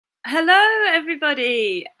Hello,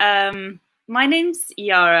 everybody. My name's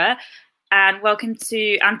Yara, and welcome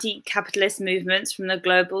to Anti-Capitalist Movements from the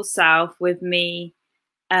Global South with me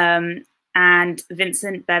and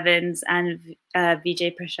Vincent Bevins and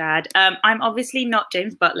Vijay Prashad. I'm obviously not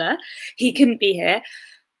James Butler. He couldn't be here,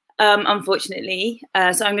 unfortunately.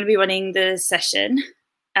 So I'm going to be running the session.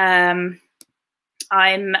 I'm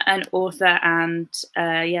an author, and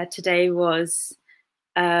today was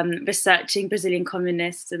researching Brazilian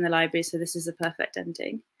communists in the library, so this is a perfect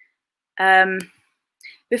ending.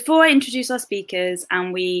 Before I introduce our speakers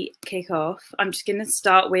and we kick off, I'm just going to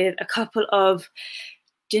start with a couple of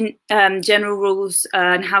general rules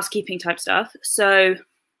and housekeeping type stuff. So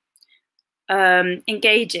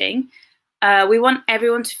engaging. We want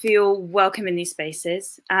everyone to feel welcome in these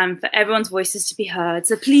spaces and for everyone's voices to be heard.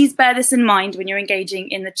 So please bear this in mind when you're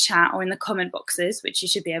engaging in the chat or in the comment boxes, which you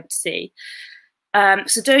should be able to see.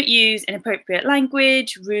 So don't use inappropriate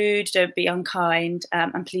language, rude, don't be unkind,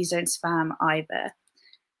 and please don't spam either.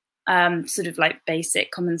 Sort of like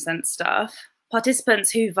basic common sense stuff.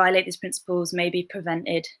 Participants who violate these principles may be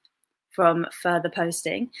prevented from further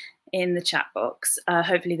posting in the chat box.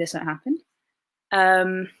 Hopefully this won't happen.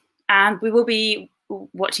 And we will be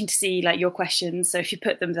watching to see like your questions. So if you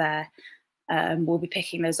put them there, we'll be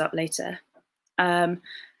picking those up later.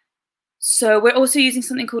 So we're also using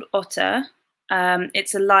something called Otter.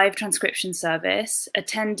 It's a live transcription service.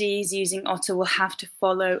 Attendees using Otter will have to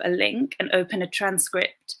follow a link and open a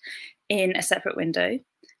transcript in a separate window.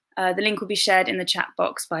 The link will be shared in the chat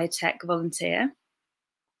box by a tech volunteer.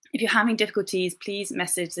 If you're having difficulties, please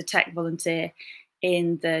message the tech volunteer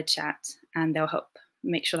in the chat and they'll help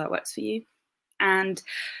make sure that works for you. And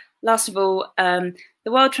last of all, the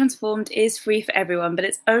World Transformed is free for everyone, but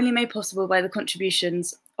it's only made possible by the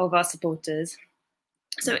contributions of our supporters.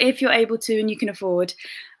 So if you're able to and you can afford,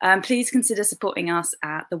 please consider supporting us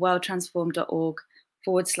at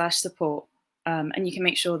theworldtransformed.org/support. And you can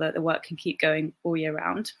make sure that the work can keep going all year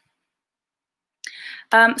round.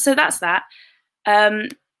 So that's that. I'm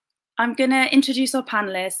going to introduce our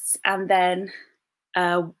panelists and then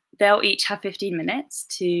they'll each have 15 minutes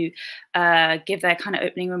to give their kind of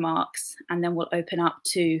opening remarks, and then we'll open up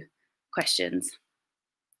to questions.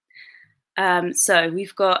 So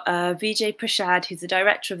we've got Vijay Prashad, who's the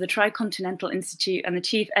director of the Tricontinental Institute and the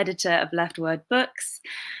chief editor of LeftWord Books,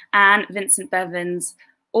 and Vincent Bevins,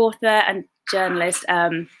 author and journalist,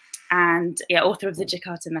 and author of the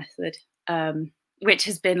Jakarta Method, which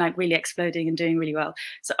has been like really exploding and doing really well.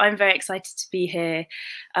 So I'm very excited to be here,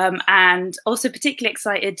 and also particularly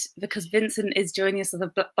excited because Vincent is joining us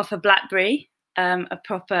off a BlackBerry, a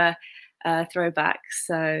proper throwback.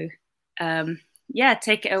 So yeah,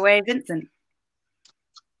 take it away, Vincent.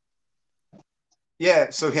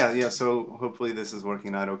 So hopefully this is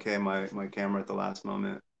working out okay. My camera at the last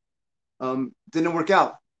moment didn't work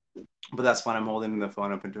out, but that's fine. I'm holding the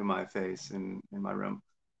phone up into my face in my room.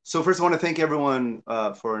 So first I want to thank everyone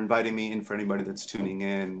for inviting me and for anybody that's tuning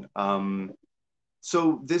in.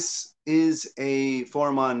 So this is a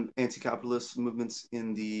forum on anti-capitalist movements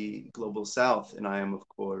in the global South, and I am, of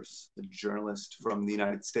course, a journalist from the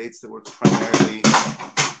United States that works primarily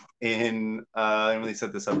in, let me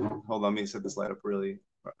set this up. Hold on, let me set this light up really,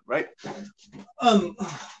 right?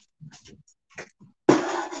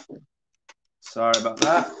 Sorry about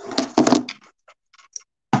that.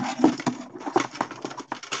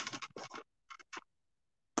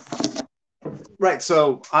 Right,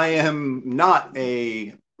 so I am not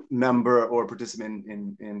a member or participant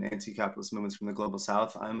in anti-capitalist movements from the global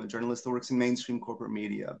South. I'm a journalist that works in mainstream corporate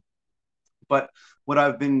media. But what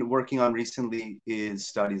I've been working on recently is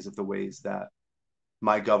studies of the ways that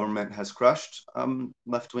my government has crushed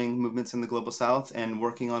left-wing movements in the global South, and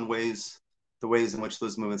working on the ways in which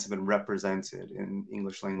those movements have been represented in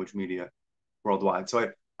English language media worldwide.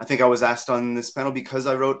 So I think I was asked on this panel because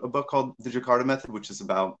I wrote a book called The Jakarta Method, which is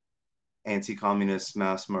about anti-communist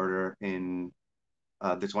mass murder in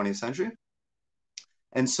the 20th century.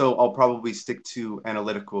 And so I'll probably stick to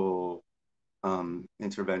analytical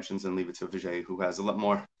interventions and leave it to Vijay, who has a lot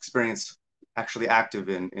more experience actually active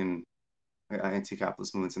in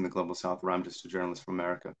anti-capitalist movements in the global South, where I'm just a journalist from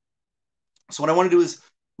America. So what I want to do is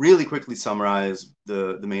really quickly summarize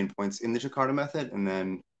the main points in the Jakarta Method and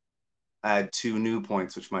then add 2 new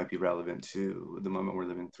points which might be relevant to the moment we're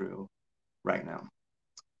living through right now.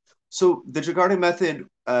 So the Jakarta Method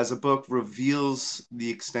as a book reveals the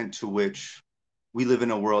extent to which we live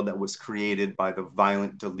in a world that was created by the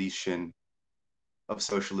violent deletion of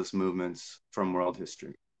socialist movements from world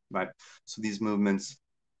history, right? So these movements,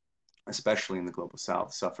 especially in the global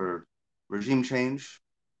South, suffered regime change,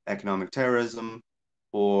 economic terrorism,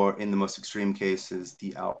 or in the most extreme cases,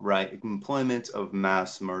 the outright employment of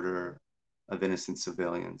mass murder of innocent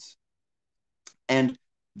civilians. And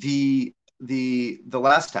the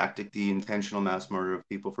last tactic, the intentional mass murder of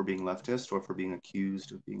people for being leftist or for being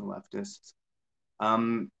accused of being leftists,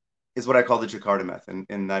 is what I call the Jakarta Method.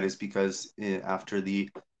 And that is because after the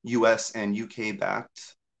US and UK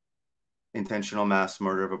backed intentional mass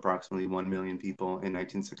murder of approximately 1 million people in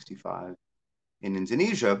 1965 in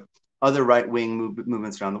Indonesia, other right-wing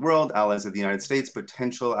movements around the world, allies of the United States,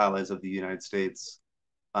 potential allies of the United States,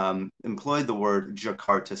 employed the word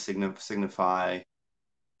Jakarta to signify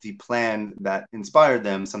the plan that inspired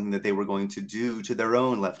them, something that they were going to do to their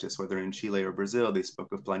own leftists, whether in Chile or Brazil. They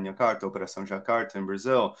spoke of Plan Jakarta, Operação Jakarta in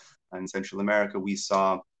Brazil. In Central America, we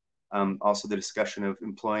saw also the discussion of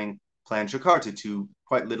employing Plan Jakarta to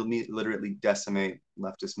quite literally decimate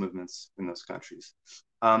leftist movements in those countries.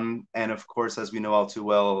 And of course, as we know all too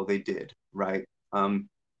well, they did, right?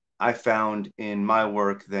 I found in my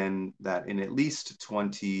work then that in at least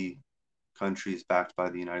 20 countries backed by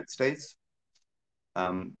the United States,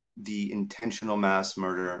 the intentional mass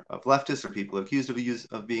murder of leftists or people accused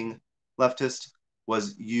of being leftist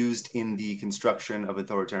was used in the construction of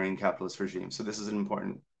authoritarian capitalist regimes. So this is an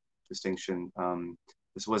important distinction.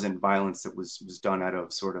 This wasn't violence that was done out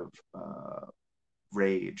of sort of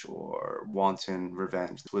rage or wanton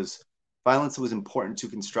revenge. It was violence that was important to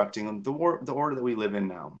constructing the order that we live in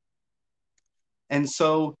now. And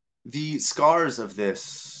so the scars of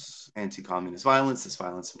this anti-communist violence, this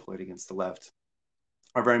violence employed against the left,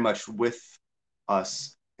 are very much with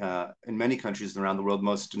us in many countries around the world,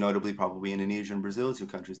 most notably probably Indonesia and Brazil, two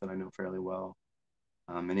countries that I know fairly well.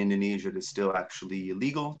 In Indonesia, it is still actually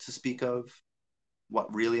illegal to speak of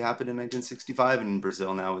what really happened in 1965, and in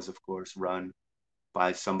Brazil now is, of course, run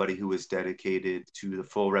by somebody who is dedicated to the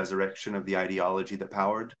full resurrection of the ideology that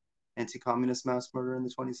powered anti-communist mass murder in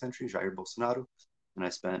the 20th century, Jair Bolsonaro. And I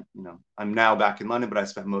spent, I'm now back in London, but I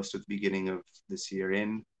spent most of the beginning of this year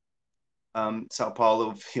in Sao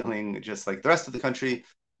Paulo, feeling just like the rest of the country,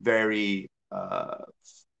 very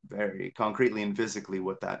concretely and physically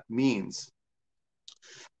what that means.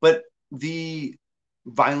 But the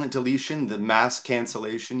violent deletion, the mass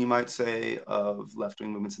cancellation, you might say, of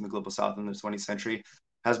left-wing movements in the global south in the 20th century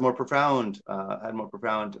has had more profound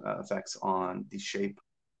effects on the shape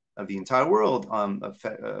of the entire world.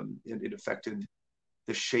 It affected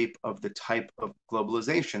the shape of the type of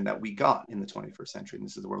globalization that we got in the 21st century. And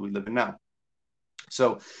this is the world we live in now.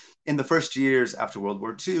 So in the first years after World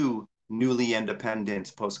War II, newly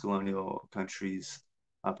independent post-colonial countries,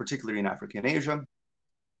 particularly in Africa and Asia,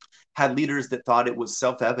 had leaders that thought it was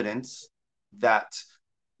self-evident that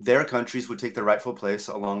their countries would take their rightful place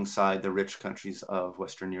alongside the rich countries of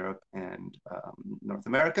Western Europe and North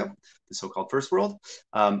America, the so-called First World,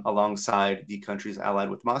 alongside the countries allied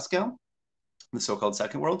with Moscow, the so-called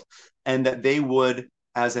Second World, and that they would,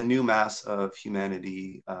 as a new mass of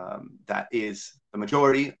humanity that is the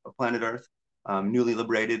majority of planet Earth, newly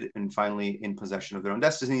liberated and finally in possession of their own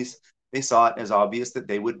destinies, they saw it as obvious that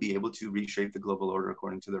they would be able to reshape the global order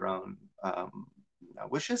according to their own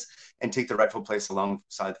wishes and take the rightful place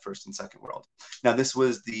alongside the First and Second World. Now, this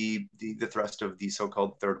was the thrust of the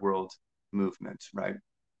so-called Third World movement, right?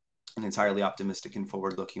 An entirely optimistic and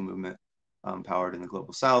forward-looking movement powered in the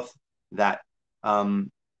global South that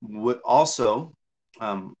would also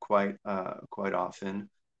quite often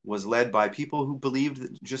was led by people who believed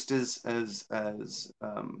that just as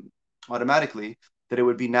automatically that it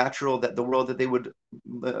would be natural that the world that they would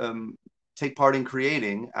take part in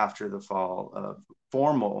creating after the fall of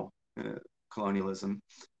formal colonialism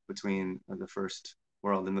between the First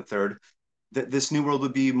World and the Third, that this new world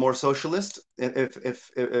would be more socialist,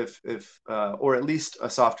 or at least a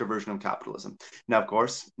softer version of capitalism. Now, of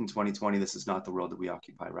course, in 2020, this is not the world that we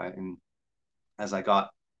occupy, right? And as I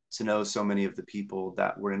got to know so many of the people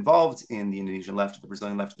that were involved in the Indonesian left, the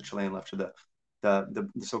Brazilian left, the Chilean left, the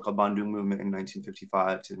so-called Bandung movement in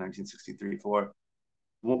 1955 to 1963-4,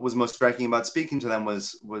 what was most striking about speaking to them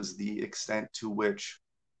was the extent to which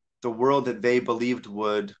the world that they believed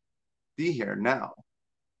would be here now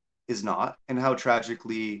is not, and how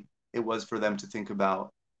tragically it was for them to think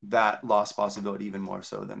about that lost possibility even more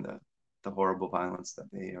so than the horrible violence that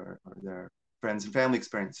they or their friends and family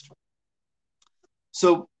experienced.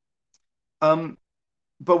 So,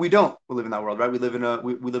 but we don't live in that world, right? We live in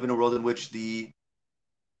a world in which the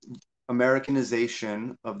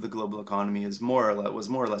Americanization of the global economy was more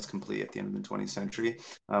or less complete at the end of the 20th century.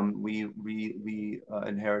 We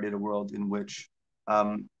inherited a world in which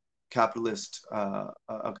a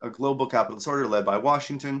global capitalist order led by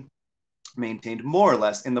Washington maintained more or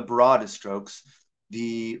less, in the broadest strokes,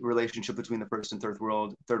 the relationship between the first and third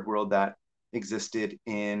world that existed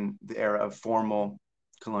in the era of formal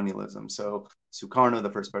colonialism. So Sukarno, the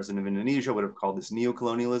first president of Indonesia, would have called this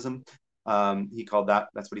neo-colonialism. He called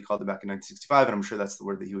that's what he called it back in 1965, and I'm sure that's the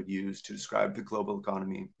word that he would use to describe the global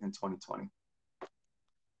economy in 2020.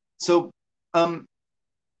 So, but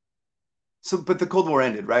the Cold War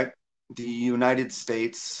ended, right? The United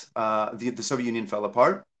States, the Soviet Union fell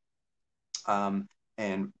apart, and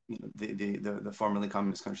the formerly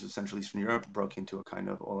communist countries of Central Eastern Europe broke into a kind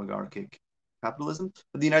of oligarchic capitalism.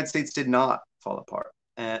 But the United States did not fall apart.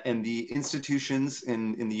 And the institutions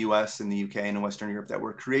in the US, in the UK, and in Western Europe that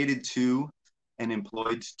were created to and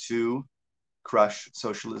employed to crush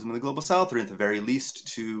socialism in the global south, or at the very least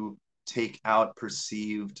to take out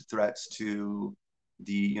perceived threats to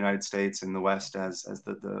the United States and the West as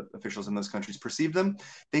the officials in those countries perceive them,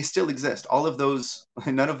 they still exist. All of those,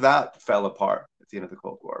 none of that fell apart at the end of the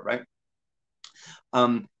Cold War, right?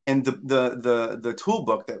 And the tool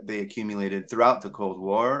book that they accumulated throughout the Cold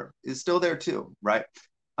War is still there too, right?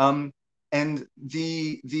 And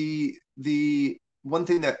the one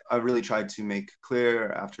thing that I really tried to make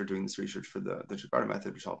clear after doing this research for the Jakarta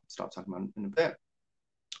Method, which I'll stop talking about in a bit,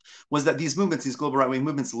 was that these movements, these global right-wing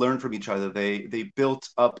movements, learned from each other. They built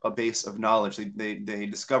up a base of knowledge. They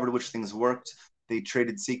discovered which things worked. They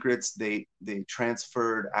traded secrets. They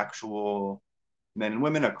transferred actual men and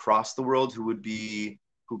women across the world who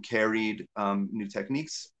carried new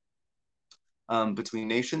techniques between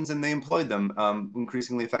nations, and they employed them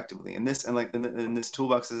increasingly effectively. And this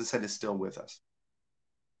toolbox, as I said, is still with us.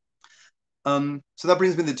 So that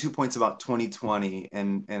brings me to 2 points about 2020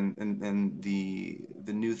 and the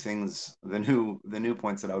new things, the new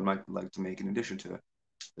points that I would like to make in addition to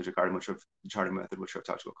the Jakarta Method, which I've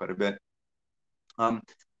talked about quite a bit.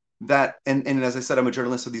 That and as I said, I'm a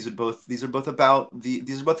journalist, so these are both at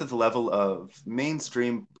the level of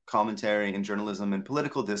mainstream commentary and journalism and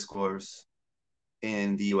political discourse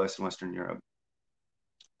in the US and Western Europe.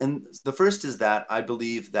 And the first is that I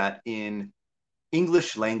believe that in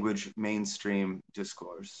English language mainstream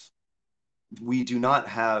discourse, we do not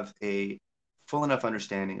have a full enough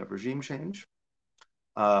understanding of regime change.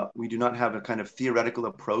 We do not have a kind of theoretical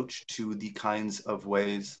approach to the kinds of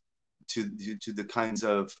ways, to the kinds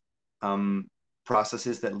of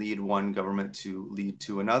processes that lead one government to lead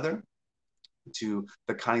to another, to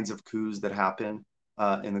the kinds of coups that happen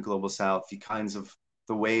in the global south,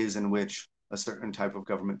 the ways in which a certain type of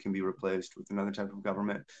government can be replaced with another type of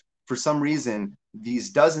government. For some reason,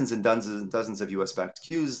 these dozens and dozens of US-backed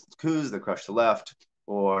coups that crush the left,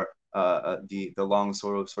 or the long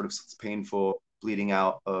sort of painful bleeding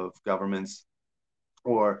out of governments,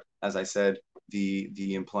 or, as I said,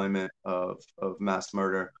 the employment of mass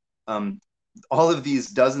murder. All of these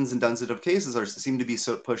dozens and dozens of cases seem to be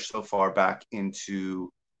pushed so far back into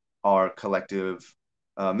our collective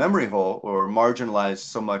memory hole, or marginalized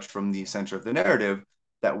so much from the center of the narrative,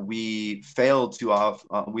 that we all too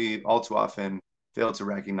often fail to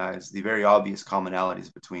recognize the very obvious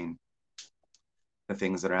commonalities between the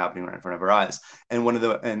things that are happening right in front of our eyes. And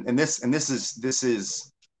this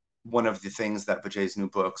is one of the things that Vijay's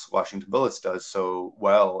new books, Washington Bullets, does so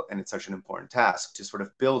well, and it's such an important task to sort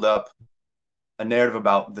of build up a narrative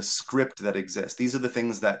about the script that exists. These are the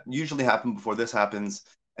things that usually happen before this happens,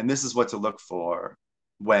 and this is what to look for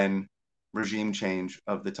when regime change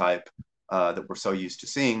of the type that we're so used to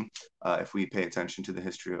seeing, if we pay attention to the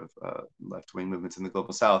history of left-wing movements in the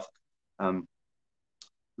global south.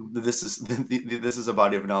 This is a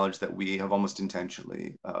body of knowledge that we have almost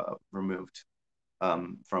intentionally removed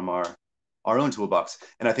from our own toolbox.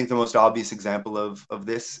 And I think the most obvious example of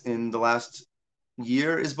this in the last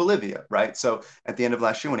year is Bolivia, right? So at the end of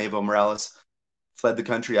last year, when Evo Morales fled the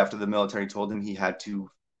country after the military told him he had to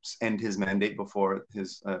end his mandate before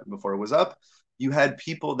it was up, you had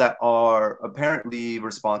people that are apparently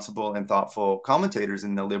responsible and thoughtful commentators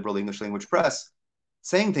in the liberal English language press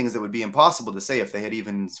saying things that would be impossible to say if they had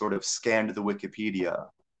even sort of scanned the Wikipedia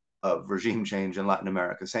of regime change in Latin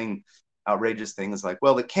America, saying outrageous things like,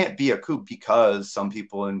 well, it can't be a coup because some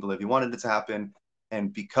people in Bolivia wanted it to happen,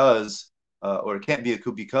 and or it can't be a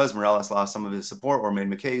coup because Morales lost some of his support or made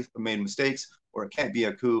mistakes, or it can't be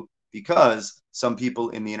a coup because some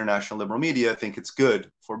people in the international liberal media think it's good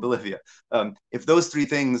for Bolivia. If those three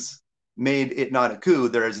things made it not a coup,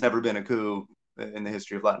 there has never been a coup in the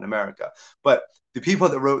history of Latin America. But the people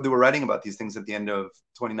that were writing about these things at the end of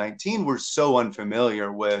 2019 were so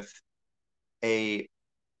unfamiliar with a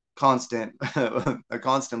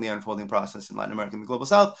constantly unfolding process in Latin America and the global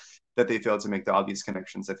south that they failed to make the obvious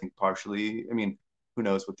connections. I think partially, I mean, who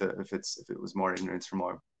knows if it was more ignorance or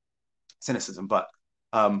more cynicism, but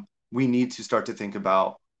we need to start to think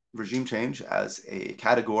about regime change as a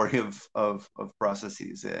category of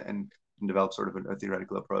processes and develop sort of a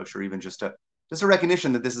theoretical approach, or even just a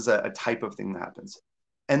recognition that this is a type of thing that happens.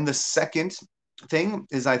 And the second thing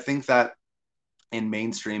is, I think that in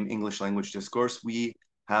mainstream English language discourse, we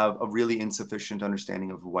have a really insufficient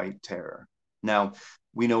understanding of white terror. Now,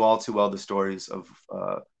 we know all too well the stories of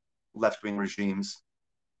left-wing regimes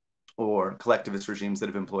or collectivist regimes that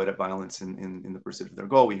have employed violence in the pursuit of their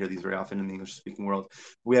goal. We hear these very often in the English-speaking world.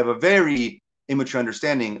 We have a very immature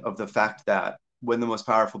understanding of the fact that when the most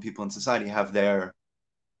powerful people in society have their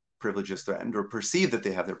privileges threatened, or perceive that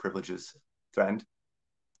they have their privileges threatened,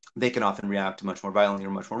 they can often react much more violently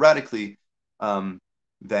or much more radically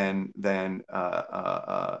than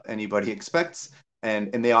anybody expects.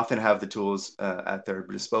 And they often have the tools at their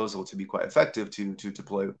disposal to be quite effective to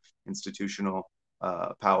deploy institutional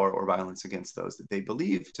power or violence against those that they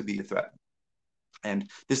believe to be a threat. And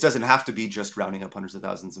this doesn't have to be just rounding up hundreds of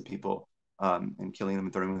thousands of people and killing them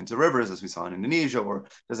and throwing them into rivers, as we saw in Indonesia, or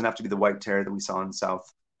it doesn't have to be the white terror that we saw in South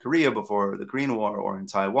Korea before the Korean War, or in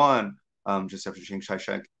Taiwan just after Chiang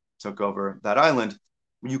Kai-shek took over that island.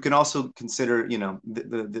 You can also consider,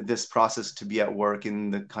 this process to be at work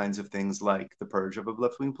in the kinds of things like the purge of a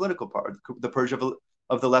left-wing political party, the purge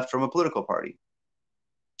of the left from a political party,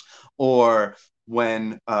 or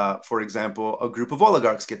when, for example, a group of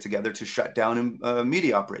oligarchs get together to shut down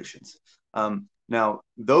media operations. Now,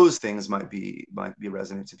 those things might be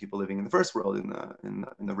resonant to people living in the first world, in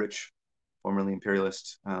the rich, formerly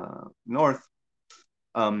imperialist North,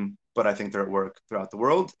 but I think they're at work throughout the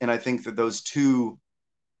world, and I think that those two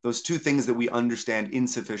things that we understand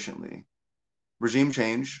insufficiently, regime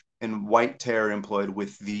change and white terror employed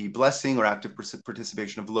with the blessing or active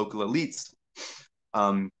participation of local elites,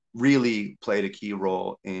 really played a key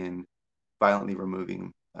role in violently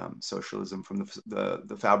removing socialism from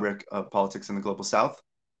the fabric of politics in the global South.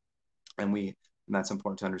 And that's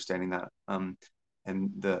important to understanding that.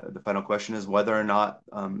 And the final question is whether or not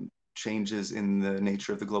changes in the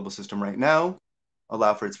nature of the global system right now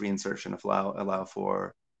allow for its reinsertion, allow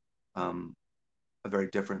for a very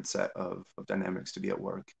different set of dynamics to be at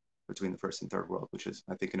work between the first and third world, which is,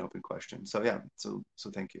 I think, an open question. So yeah, so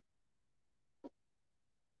thank you.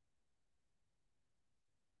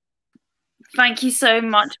 Thank you so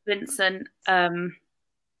much, Vincent.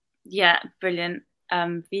 Yeah, brilliant.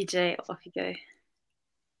 Vijay, off you go.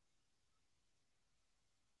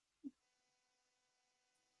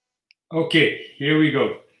 Okay, here we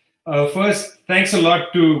go. First, thanks a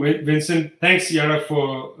lot to Vincent. Thanks, Yara,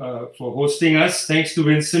 for hosting us. Thanks to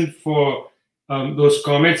Vincent for those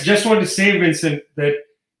comments. Just want to say, Vincent, that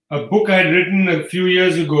a book I had written a few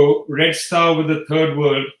years ago, Red Star with the Third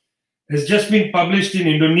World, has just been published in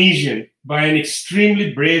Indonesian by an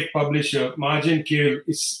extremely brave publisher, Marjan Khairil.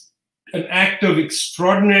 It's an act of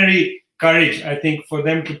extraordinary courage, I think, for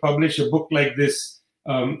them to publish a book like this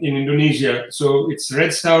in Indonesia. So it's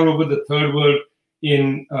Red Star over the Third World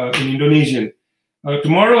in Indonesian.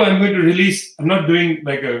 Tomorrow I'm going to release, I'm not doing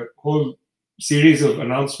like a whole series of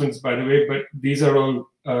announcements, by the way, but these are all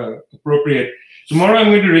appropriate. Tomorrow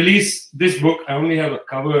I'm going to release this book. I only have a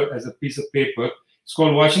cover as a piece of paper. It's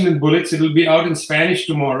called Washington Bullets. It'll be out in Spanish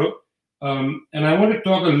tomorrow. And I want to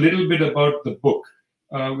talk a little bit about the book,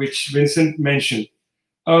 which Vincent mentioned.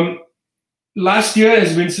 Last year,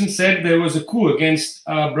 as Vincent said, there was a coup against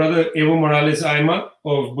our brother Evo Morales Ayma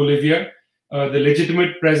of Bolivia, the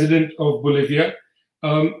legitimate president of Bolivia.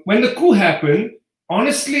 When the coup happened,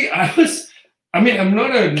 honestly, I'm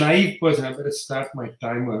not a naive person. I better start my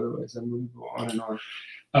timer, otherwise I'm going to go on and on.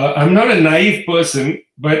 I'm not a naive person,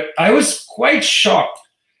 but I was quite shocked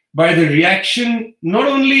by the reaction, not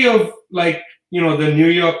only of the New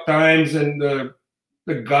York Times and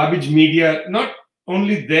the garbage media, not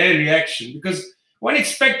only their reaction, because one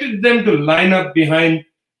expected them to line up behind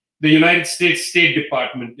the United States State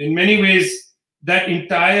Department. In many ways, that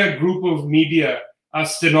entire group of media are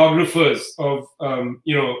stenographers of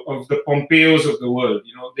the Pompeos of the world.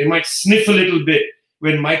 They might sniff a little bit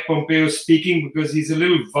when Mike Pompeo is speaking because he's a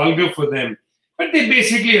little vulgar for them. But they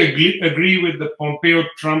basically agree with the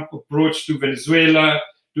Pompeo-Trump approach to Venezuela,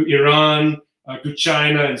 to Iran, to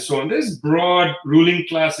China, and so on. There's broad ruling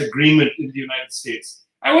class agreement in the United States.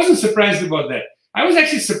 I wasn't surprised about that. I was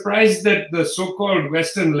actually surprised that the so-called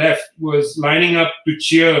Western left was lining up to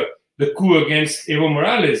cheer the coup against Evo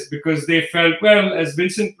Morales because they felt, well, as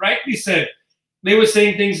Vincent rightly said, they were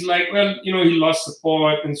saying things like, well, he lost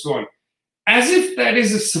support and so on. As if that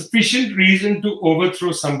is a sufficient reason to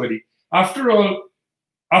overthrow somebody. After all,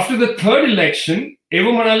 after the third election,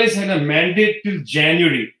 Evo Morales had a mandate till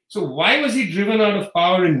January. So why was he driven out of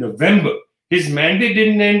power in November? His mandate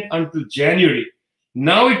didn't end until January.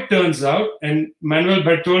 Now it turns out, and Manuel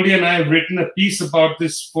Bertoldi and I have written a piece about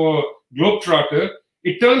this for Globetrotter,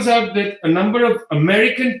 it turns out that a number of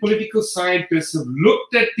American political scientists have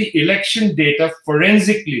looked at the election data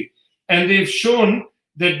forensically, and they've shown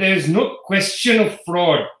that there's no question of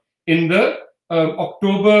fraud in the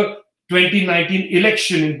October 2019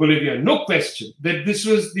 election in Bolivia. No question that this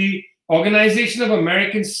was the Organization of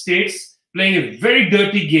American States playing a very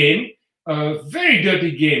dirty game,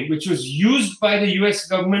 which was used by the US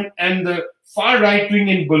government and the far right wing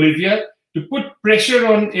in Bolivia to put pressure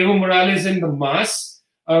on Evo Morales and the MAS.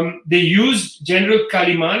 They used General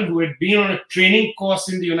Kaliman, who had been on a training course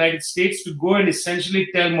in the United States, to go and essentially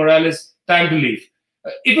tell Morales time to leave.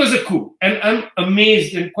 It was a coup, and I'm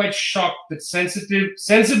amazed and quite shocked that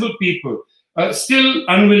sensible people are still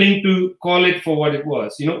unwilling to call it for what it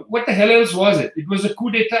was. You know, what the hell else was it? It was a coup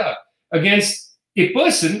d'etat against a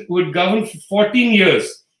person who had governed for 14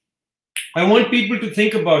 years. I want people to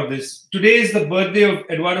think about this. Today is the birthday of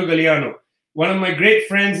Eduardo Galeano, one of my great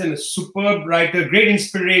friends and a superb writer, great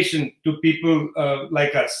inspiration to people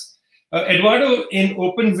like us. Eduardo, in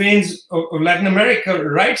Open Veins of Latin America,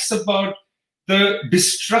 writes about the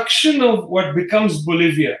destruction of what becomes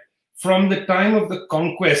Bolivia from the time of the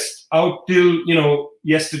conquest out till,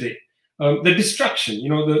 yesterday. The destruction,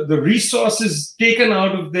 the resources taken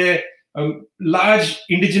out of their large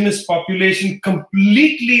indigenous population,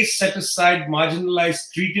 completely set aside,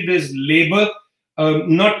 marginalized, treated as labor,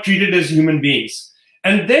 not treated as human beings.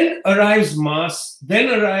 And then arrives MAS, then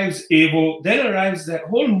arrives Evo, then arrives that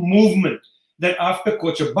whole movement that after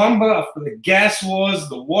Cochabamba, after the gas wars,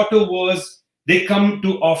 the water wars, they come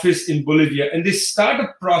to office in Bolivia and they start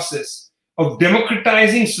a process of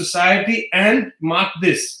democratizing society and, mark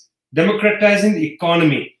this, democratizing the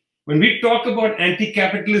economy. When we talk about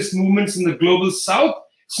anti-capitalist movements in the global south,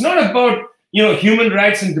 it's not about, human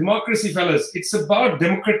rights and democracy, fellas. It's about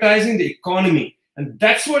democratizing the economy. And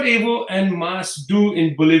that's what Evo and MAS do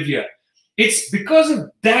in Bolivia. It's because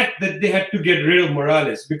of that they had to get rid of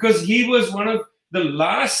Morales, because he was one of the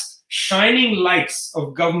last shining lights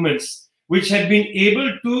of governments which had been able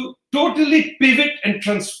to totally pivot and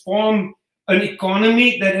transform an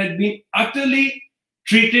economy that had been utterly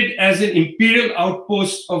treated as an imperial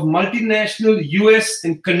outpost of multinational US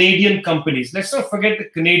and Canadian companies. Let's not forget the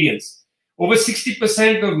Canadians. Over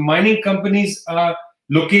 60% of mining companies are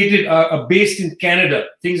based in Canada,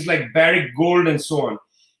 things like Barrick Gold and so on.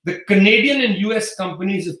 The Canadian and US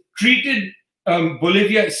companies have treated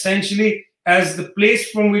Bolivia essentially as the place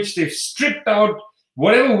from which they've stripped out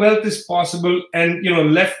whatever wealth is possible and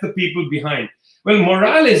left the people behind. Well,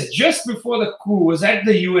 Morales, just before the coup, was at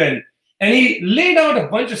the UN and he laid out a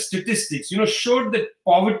bunch of statistics, showed that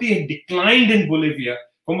poverty had declined in Bolivia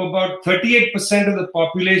from about 38% of the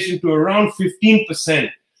population to around 15%,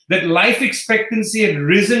 that life expectancy had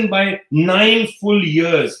risen by 9 full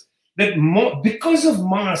years, that because of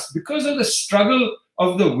MAS, because of the struggle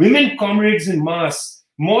of the women comrades in MAS,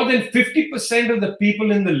 more than 50% of the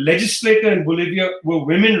people in the legislature in Bolivia were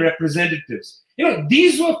women representatives.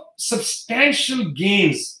 These were substantial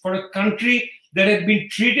gains for a country that had been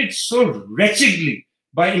treated so wretchedly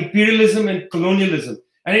by imperialism and colonialism.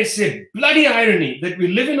 And it's a bloody irony that we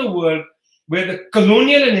live in a world where the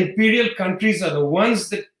colonial and imperial countries are the ones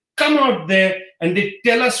that come out there and they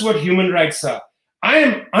tell us what human rights are. I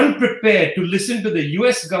am unprepared to listen to the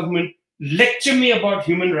US government lecture me about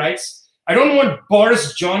human rights. I don't want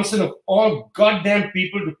Boris Johnson of all goddamn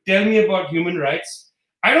people to tell me about human rights.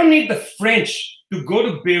 I don't need the French to go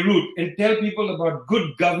to Beirut and tell people about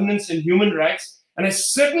good governance and human rights. And I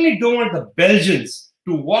certainly don't want the Belgians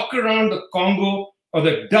to walk around the Congo or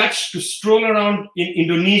the Dutch to stroll around in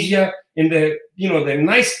Indonesia in their, their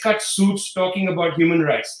nice cut suits talking about human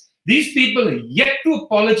rights. These people are yet to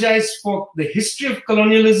apologize for the history of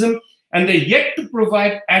colonialism, and they're yet to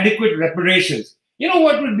provide adequate reparations. You know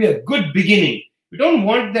what would be a good beginning? We don't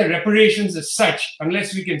want their reparations as such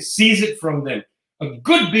unless we can seize it from them. A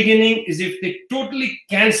good beginning is if they totally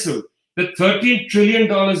cancel the $13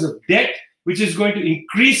 trillion of debt, which is going to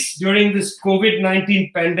increase during this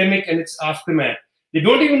COVID-19 pandemic and its aftermath. They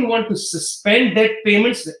don't even want to suspend debt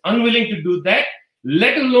payments. They're unwilling to do that,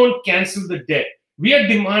 let alone cancel the debt. We are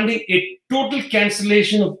demanding a total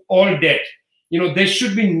cancellation of all debt. There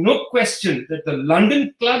should be no question that the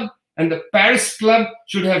London Club and the Paris Club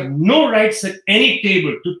should have no rights at any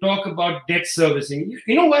table to talk about debt servicing.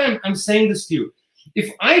 You know why I'm saying this to you?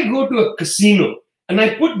 If I go to a casino and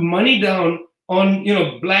I put money down on,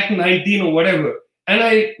 Black 19 or whatever,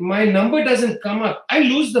 and my number doesn't come up, I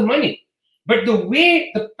lose the money. But the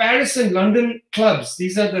way the Paris and London clubs,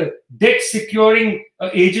 these are the debt securing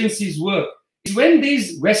agencies work, It's when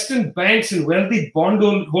these Western banks and wealthy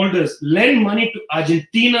bondholders lend money to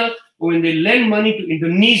Argentina, or when they lend money to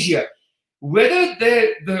Indonesia, whether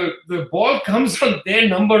the ball comes on their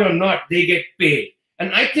number or not, they get paid.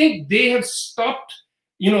 And I think they have stopped,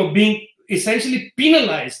 being essentially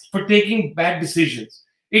penalized for taking bad decisions.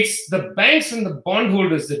 It's the banks and the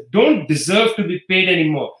bondholders that don't deserve to be paid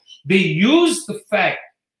anymore. They use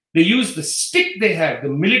the stick they have, the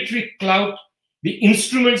military clout, the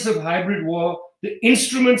instruments of hybrid war, the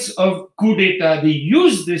instruments of coup d'etat. They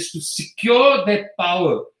use this to secure their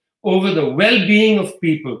power over the well-being of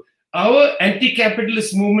people. Our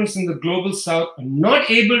anti-capitalist movements in the global south are not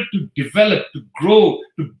able to develop, to grow,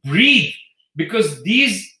 to breathe, because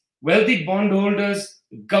these wealthy bondholders,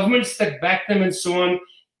 governments that back them and so on,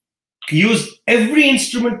 use every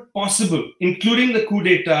instrument possible, including the coup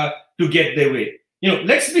d'etat, to get their way.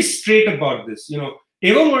 Let's be straight about this.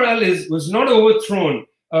 Evo Morales was not overthrown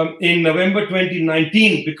in November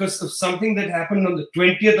 2019 because of something that happened on the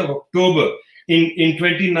 20th of October in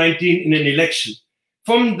 2019 in an election.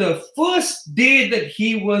 From the first day that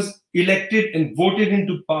he was elected and voted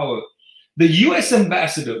into power, the US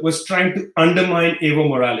ambassador was trying to undermine Evo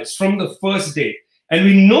Morales from the first day. And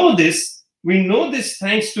we know this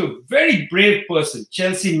thanks to a very brave person,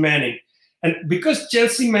 Chelsea Manning. And because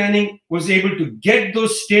Chelsea Manning was able to get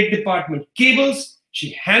those State Department cables,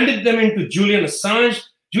 she handed them into Julian Assange.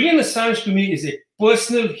 Julian Assange, to me, is a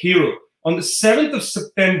personal hero. On the 7th of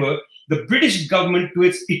September, the British government, to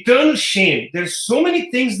its eternal shame, there's so many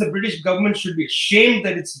things the British government should be ashamed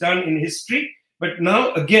that it's done in history, but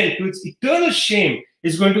now, again, to its eternal shame,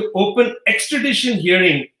 is going to open extradition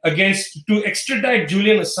hearing to extradite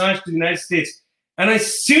Julian Assange to the United States. And I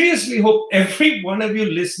seriously hope every one of you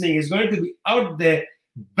listening is going to be out there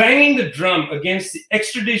banging the drum against the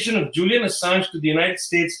extradition of Julian Assange to the United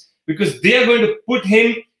States, because they are going to put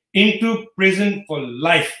him into prison for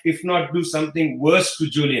life, if not do something worse to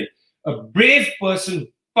Julian. A brave person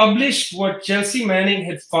published what Chelsea Manning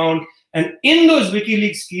had found, and in those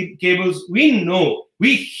WikiLeaks cables, we know,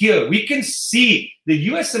 we hear, we can see the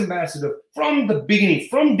US ambassador from the beginning,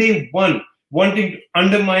 from day one, wanting to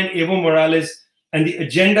undermine Evo Morales and the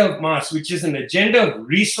agenda of Mars, which is an agenda of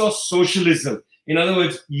resource socialism. In other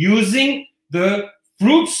words, using the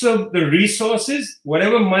fruits of the resources,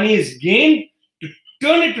 whatever money is gained, to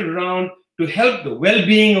turn it around to help the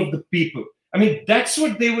well-being of the people. I mean, that's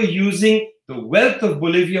what they were using the wealth of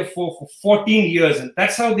Bolivia for 14 years. And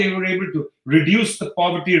that's how they were able to reduce the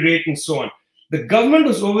poverty rate and so on. The government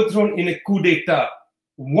was overthrown in a coup d'etat.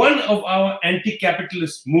 One of our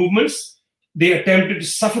anti-capitalist movements, they attempted to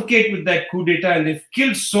suffocate with that coup d'etat, and they've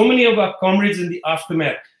killed so many of our comrades in the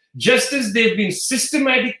aftermath. Just as they've been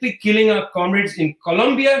systematically killing our comrades in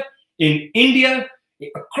Colombia, in India,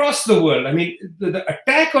 across the world. I mean, the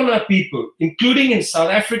attack on our people, including in South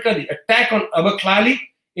Africa, the attack on Abaklali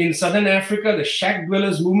in Southern Africa, the shack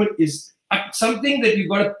dwellers movement, is something that you've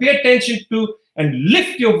got to pay attention to and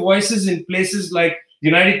lift your voices in places like the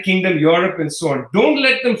United Kingdom, Europe, and so on. Don't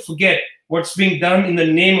let them forget what's being done in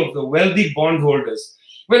the name of the wealthy bondholders.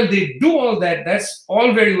 Well, they do all that. That's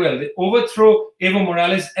all very well. They overthrow Evo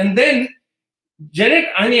Morales. And then Janet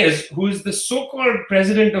Áñez, who is the so-called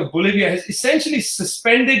president of Bolivia, has essentially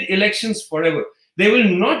suspended elections forever. There will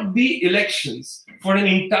not be elections for an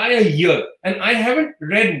entire year. And I haven't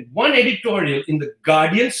read one editorial in The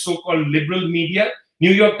Guardian, so-called liberal media,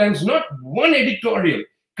 New York Times, not one editorial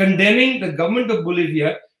condemning the government of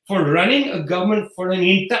Bolivia for running a government for an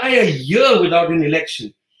entire year without an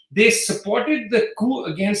election. They supported the coup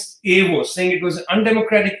against Evo, saying it was an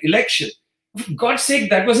undemocratic election. For God's sake,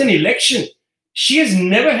 that was an election. She has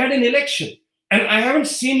never had an election. And I haven't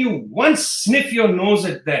seen you once sniff your nose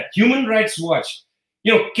at that. Human Rights Watch.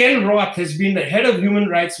 Ken Roth has been the head of Human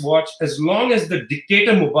Rights Watch as long as the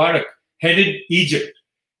dictator Mubarak headed Egypt.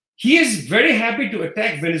 He is very happy to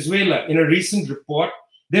attack Venezuela in a recent report.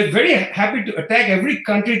 They're very happy to attack every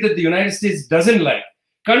country that the United States doesn't like.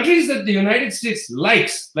 Countries that the United States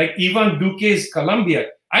likes, like Ivan Duque's Colombia,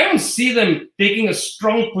 I don't see them taking a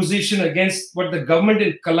strong position against what the government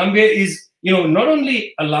in Colombia is, not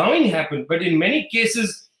only allowing happen, but in many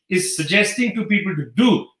cases is suggesting to people to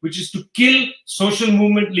do, which is to kill social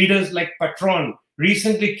movement leaders like Patron,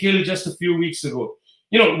 recently killed just a few weeks ago.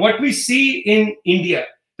 What we see in India,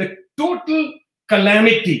 the total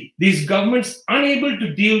calamity, these governments unable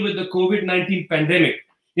to deal with the COVID-19 pandemic.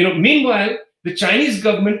 Meanwhile, the Chinese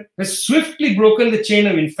government has swiftly broken the chain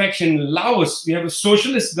of infection. In Laos, we have a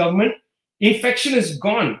socialist government. Infection is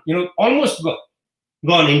gone, almost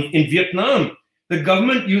gone. In Vietnam, the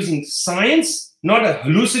government using science, not a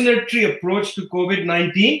hallucinatory approach to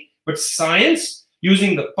COVID-19, but science,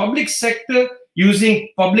 using the public sector, using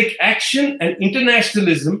public action and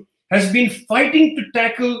internationalism, has been fighting to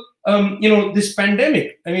tackle this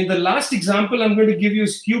pandemic. I mean, the last example I'm going to give you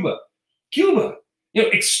is Cuba. Cuba,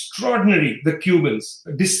 extraordinary, the Cubans,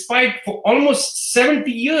 despite for almost 70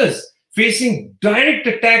 years facing direct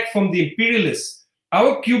attack from the imperialists.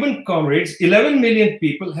 Our Cuban comrades, 11 million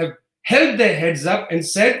people, have held their heads up and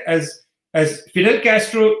said, as Fidel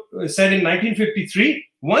Castro said in 1953,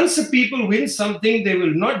 once a people win something, they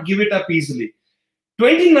will not give it up easily.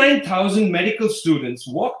 29,000 medical students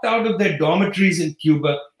walked out of their dormitories in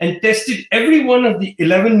Cuba and tested every one of the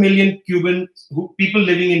 11 million Cuban people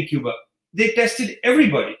living in Cuba. They tested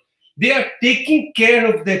everybody. They are taking care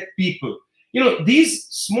of their people. These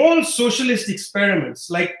small socialist experiments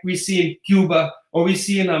like we see in Cuba or we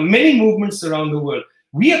see in our many movements around the world,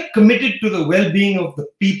 we are committed to the well-being of the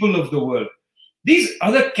people of the world. These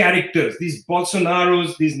other characters, these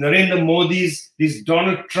Bolsonaros, these Narendra Modis, these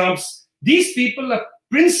Donald Trumps, these people are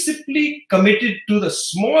principally committed to the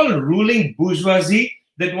small ruling bourgeoisie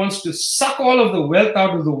that wants to suck all of the wealth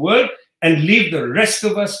out of the world and leave the rest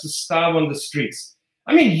of us to starve on the streets.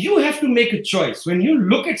 I mean, you have to make a choice. When you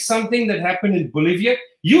look at something that happened in Bolivia,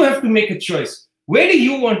 you have to make a choice. Where do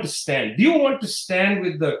you want to stand? Do you want to stand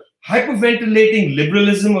with the hyperventilating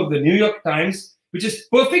liberalism of the New York Times, which is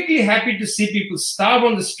perfectly happy to see people starve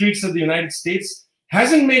on the streets of the United States,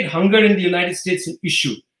 hasn't made hunger in the United States an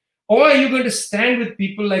issue? Or are you going to stand with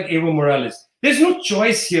people like Evo Morales? There's no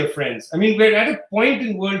choice here, friends. I mean, we're at a point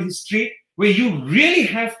in world history where you really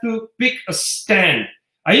have to pick a stand.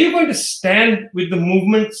 Are you going to stand with the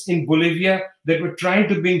movements in Bolivia that were trying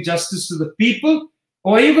to bring justice to the people?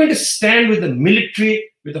 Or are you going to stand with the military,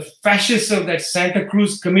 with the fascists of that Santa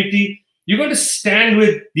Cruz committee? You're going to stand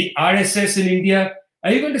with the RSS in India?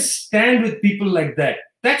 Are you going to stand with people like that?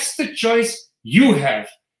 That's the choice you have.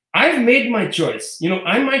 I've made my choice.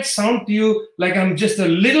 I might sound to you like I'm just a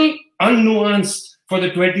little unnuanced for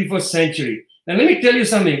the 21st century. And let me tell you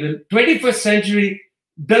something. The 21st century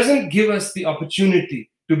doesn't give us the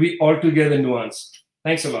opportunity to be altogether nuanced.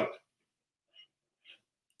 Thanks a lot.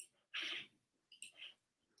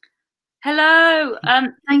 Hello.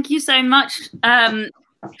 Thank you so much.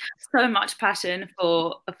 So much passion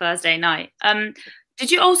for a Thursday night. Did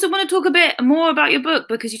you also want to talk a bit more about your book?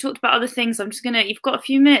 Because you talked about other things. I'm just you've got a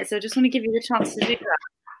few minutes, so I just want to give you the chance to do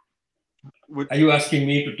that. Are you asking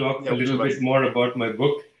me to talk a little bit more about my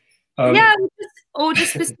book?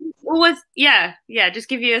 Just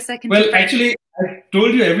give you a second. Well, actually, I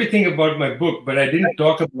told you everything about my book, but I didn't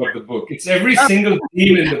talk about the book. It's every single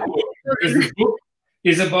theme in the book. Because the book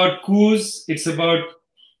is about coups. It's about...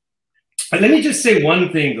 let me just say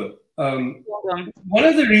one thing, though. One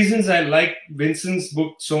of the reasons I like Vincent's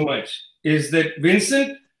book so much is that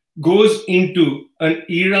Vincent goes into an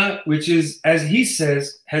era which is, as he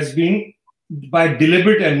says, has been, by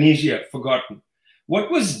deliberate amnesia, forgotten. What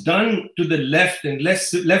was done to the left and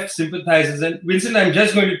left sympathizers, and Vincent, I'm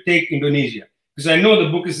just going to take Indonesia, because I know the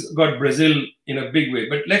book has got Brazil in a big way,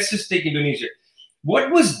 but let's just take Indonesia. What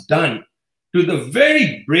was done to the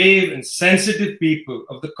very brave and sensitive people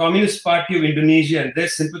of the Communist Party of Indonesia and their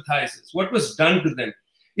sympathizers, what was done to them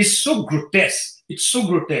is so grotesque. It's so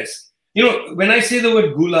grotesque. When I say the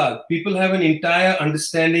word gulag, people have an entire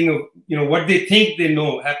understanding of, what they think they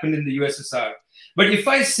know happened in the USSR. But if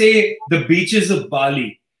I say the beaches of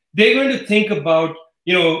Bali, they're going to think about,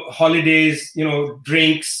 holidays,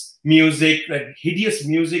 drinks, music, like hideous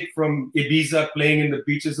music from Ibiza playing in the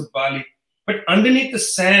beaches of Bali. But underneath the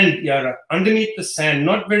sand, Yara, underneath the sand,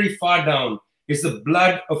 not very far down, is the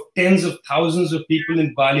blood of tens of thousands of people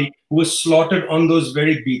in Bali who were slaughtered on those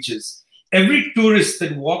very beaches. Every tourist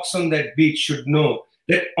that walks on that beach should know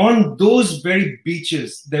that on those very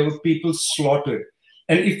beaches, there were people slaughtered.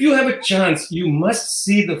 And if you have a chance, you must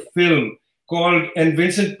see the film called, and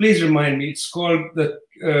Vincent, please remind me, it's called The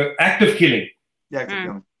Act of Killing. Yeah, Act of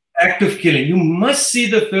Killing. Act of Killing. You must see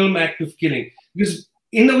the film Act of Killing. Because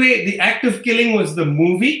in a way, The Act of Killing was the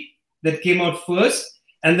movie that came out first,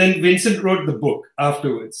 and then Vincent wrote the book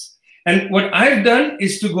afterwards. And what I've done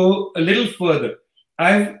is to go a little further.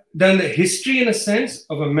 I've done the history, in a sense,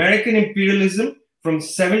 of American imperialism from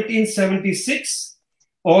 1776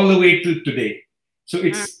 all the way to today. So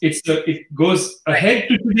it goes ahead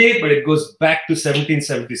to today, but it goes back to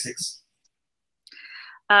 1776.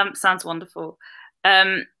 Sounds wonderful.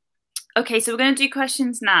 Okay, so we're going to do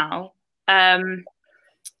questions now.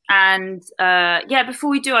 Before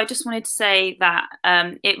we do, I just wanted to say that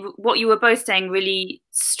what you were both saying really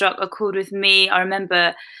struck a chord with me. I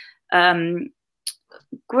remember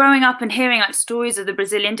growing up and hearing stories of the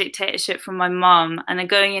Brazilian dictatorship from my mum, and then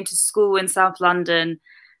going into school in South London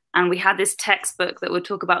and we had this textbook that would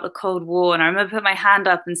talk about the Cold War. And I remember putting my hand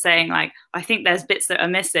up and saying, like, I think there's bits that are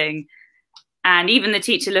missing. And even the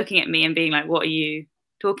teacher looking at me and being like, what are you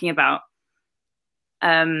talking about?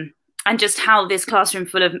 And just how this classroom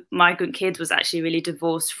full of migrant kids was actually really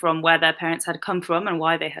divorced from where their parents had come from and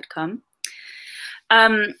why they had come.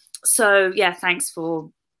 So yeah, thanks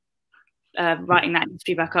for writing that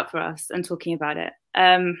history back up for us and talking about it.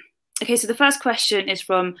 Okay, so the first question is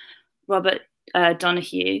from Robert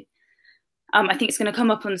Donahue. I think it's going to come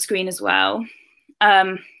up on the screen as well.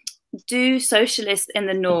 Do socialists in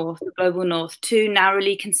the North, the global North, too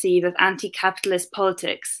narrowly conceive of anti-capitalist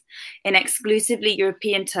politics in exclusively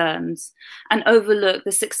European terms and overlook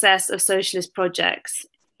the success of socialist projects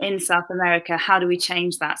in South America? How do we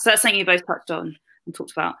change that? So that's something you both touched on and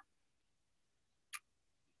talked about.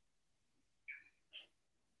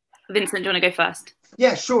 Vincent, do you want to go first?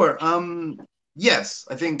 Yeah, sure. Yes,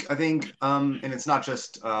 I think, and it's not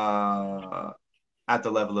just at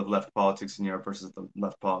the level of left politics in Europe versus the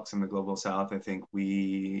left politics in the global South. I think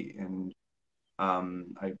we, and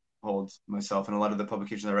I hold myself and a lot of the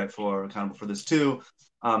publications I write for accountable for this too,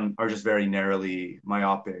 are just very narrowly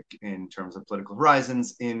myopic in terms of political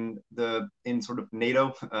horizons in sort of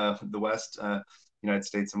NATO, the West, United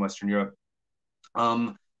States and Western Europe.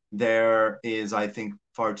 There is, I think,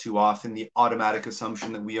 far too often the automatic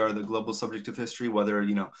assumption that we are the global subject of history, whether,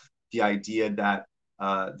 the idea that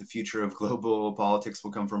the future of global politics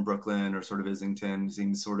will come from Brooklyn or sort of Islington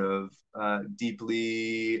seems sort of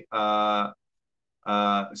deeply sort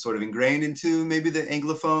of ingrained into maybe the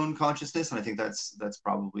Anglophone consciousness. And I think that's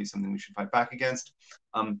probably something we should fight back against.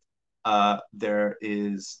 There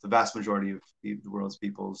is the vast majority of the world's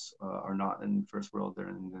peoples are not in the first world, they're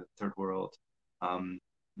in the third world.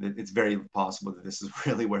 It's very possible that this is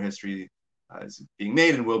really where history is being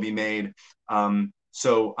made and will be made.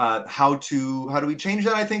 So how do we change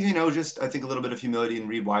that? I think, I think a little bit of humility and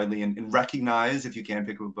read widely and recognize, if you can,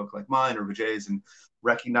 pick up a book like mine or Vijay's and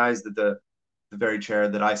recognize that the very chair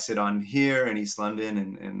that I sit on here in East London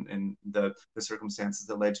and the circumstances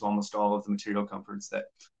that led to almost all of the material comforts that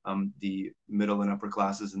the middle and upper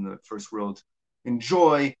classes in the first world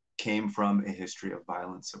enjoy came from a history of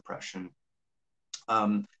violence, oppression,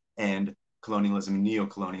 and colonialism and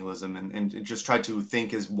neocolonialism, and just try to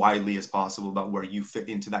think as widely as possible about where you fit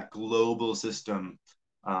into that global system,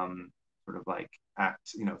 sort of like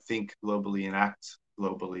think globally and act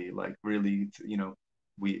globally, like really,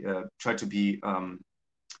 we try to be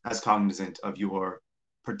as cognizant of your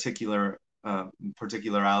particularity,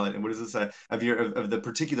 and what does it say, of the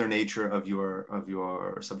particular nature of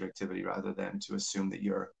your subjectivity, rather than to assume that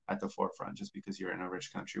you're at the forefront just because you're in a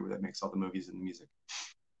rich country where that makes all the movies and the music.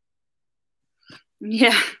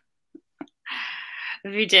 Yeah.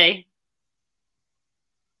 Vijay.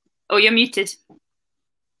 Oh, you're muted.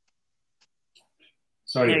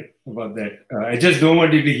 Sorry about that. I just don't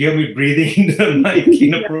want you to hear me breathing into the mic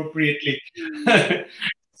inappropriately.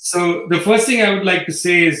 So the first thing I would like to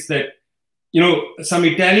say is that, some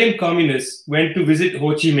Italian communists went to visit Ho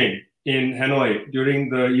Chi Minh in Hanoi during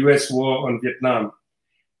the US war on Vietnam.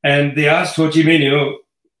 And they asked Ho Chi Minh,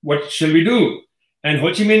 what shall we do? And Ho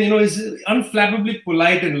Chi Minh, is an unflappably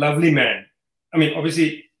polite and lovely man. I mean,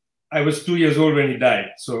 obviously, I was 2 years old when he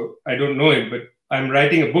died, so I don't know him, but I'm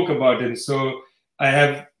writing a book about him. So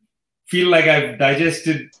I feel like I've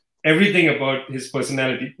digested everything about his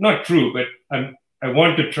personality. Not true, but I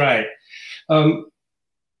want to try.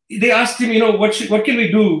 They asked him, what can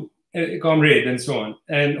we do, comrade, and so on.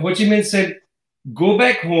 And Ho Chi Minh said, go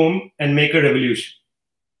back home and make a revolution.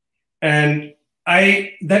 And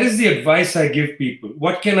that is the advice I give people.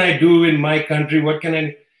 What can I do in my country?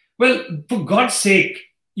 Well, for God's sake,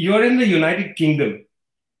 you're in the United Kingdom.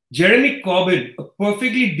 Jeremy Corbyn, a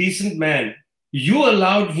perfectly decent man, you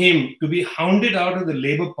allowed him to be hounded out of the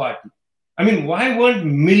Labour Party. I mean, why weren't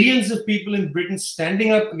millions of people in Britain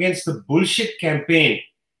standing up against the bullshit campaign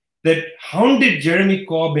that hounded Jeremy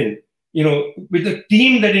Corbyn, with a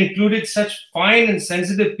team that included such fine and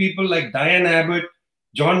sensitive people like Diane Abbott,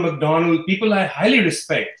 John McDonnell, people I highly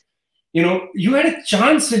respect. You had a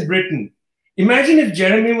chance in Britain. Imagine if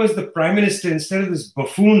Jeremy was the prime minister instead of this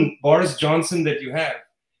buffoon Boris Johnson that you have.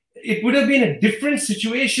 It would have been a different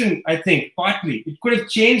situation, I think, partly. It could have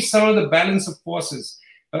changed some of the balance of forces.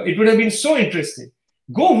 It would have been so interesting.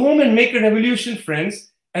 Go home and make a revolution,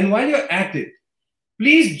 friends. And while you're at it,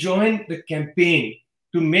 please join the campaign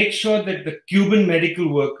to make sure that the Cuban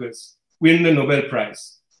medical workers win the Nobel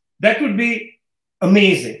Prize. That would be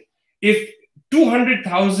amazing. If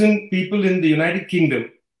 200,000 people in the United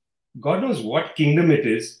Kingdom, God knows what kingdom it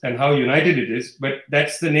is and how united it is, but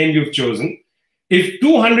that's the name you've chosen. If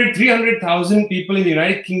 200, 300,000 people in the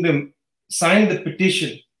United Kingdom sign the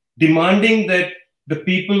petition demanding that the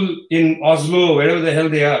people in Oslo, or wherever the hell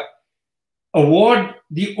they are, award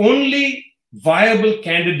the only viable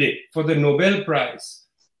candidate for the Nobel Prize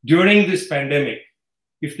during this pandemic,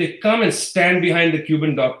 if they come and stand behind the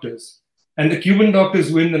Cuban doctors, and the Cuban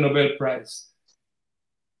doctors win the Nobel Prize,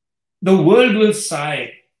 the world will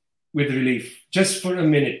sigh with relief just for a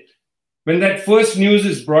minute. When that first news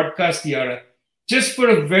is broadcast, Yara, just for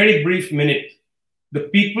a very brief minute, the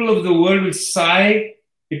people of the world will sigh.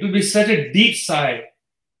 It will be such a deep sigh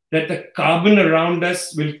that the carbon around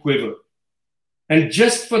us will quiver. And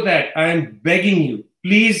just for that, I am begging you,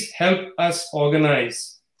 please help us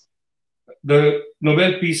organize the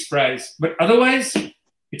Nobel Peace Prize. But otherwise,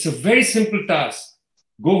 it's a very simple task.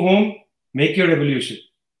 Go home, make your revolution.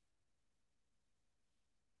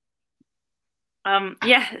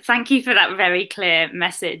 Yeah, thank you for that very clear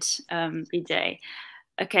message, Vijay.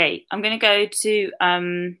 Okay, I'm going to go to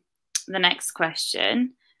the next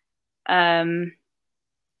question. Is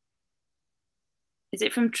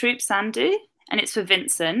it from Troop Sandhu? And it's for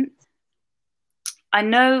Vincent. I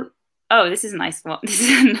know. Oh, this is a nice one.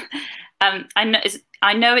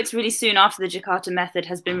 I know it's really soon after the Jakarta Method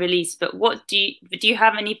has been released, but what do you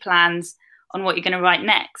have any plans on what you're going to write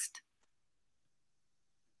next?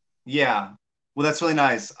 Yeah. Well, that's really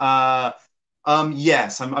nice.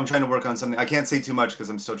 Yes, I'm trying to work on something. I can't say too much because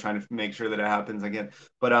I'm still trying to make sure that it happens again.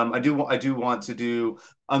 But I do want to do.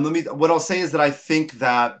 What I'll say is that I think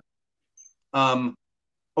that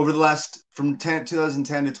over the last from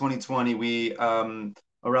 2010 to 2020, we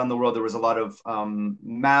around the world there was a lot of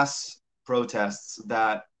mass protests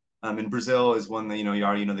that in Brazil is one that you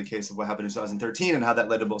already know the case of what happened in 2013 and how that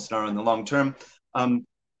led to Bolsonaro in the long term.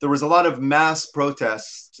 There was a lot of mass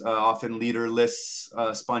protests, often leaderless,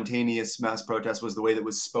 spontaneous mass protests was the way that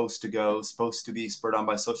was supposed to go, supposed to be spurred on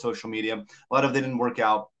by social media. A lot of them didn't work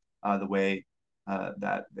out the way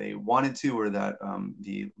that they wanted to, or that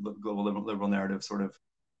the global liberal narrative sort of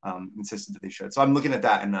insisted that they should. So I'm looking at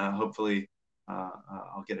that, and hopefully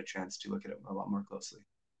I'll get a chance to look at it a lot more closely.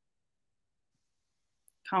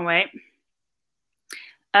 Can't wait.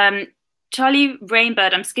 Charlie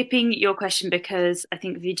Rainbird, I'm skipping your question because I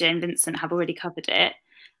think Vijay and Vincent have already covered it.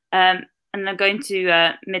 And I'm going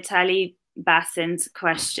to Mitali Basin's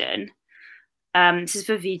question. This is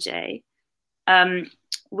for Vijay.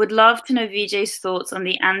 Would love to know Vijay's thoughts on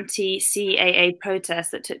the anti-CAA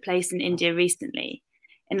protests that took place in India recently.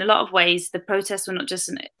 In a lot of ways, the protests were not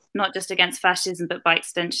just against fascism, but by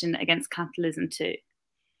extension against capitalism too.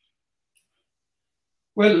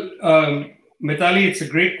 Well, Mitali, it's a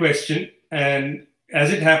great question. And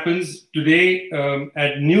as it happens, today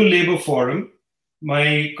at New Labour Forum,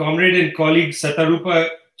 my comrade and colleague Satarupa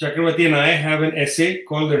Chakravarti and I have an essay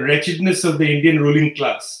called The Wretchedness of the Indian Ruling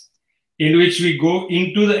Class, in which we go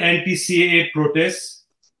into the anti-CAA protests.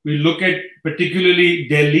 We look at particularly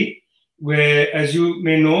Delhi, where, as you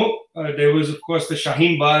may know, there was, of course, the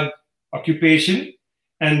Shaheen Bagh occupation,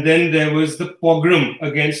 and then there was the pogrom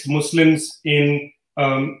against Muslims in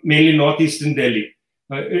mainly northeastern Delhi.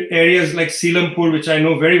 Areas like Selampur, which I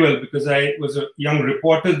know very well because I was a young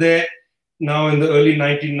reporter there now in the early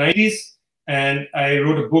 1990s. And I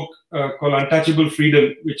wrote a book called Untouchable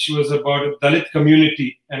Freedom, which was about a Dalit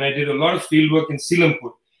community. And I did a lot of fieldwork in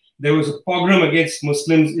Selampur. There was a pogrom against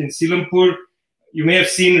Muslims in Selampur. You may have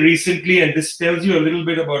seen recently, and this tells you a little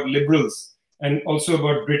bit about liberals and also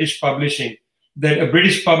about British publishing, that a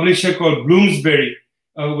British publisher called Bloomsbury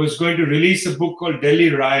was going to release a book called Delhi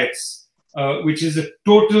Riots, which is a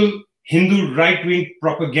total Hindu right-wing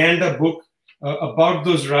propaganda book about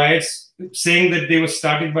those riots, saying that they were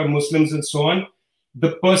started by Muslims and so on.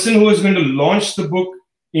 The person who was going to launch the book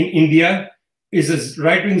in India is a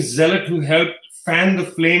right-wing zealot who helped fan the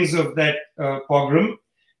flames of that pogrom.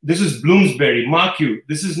 This is Bloomsbury. Mark you,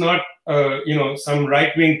 this is not some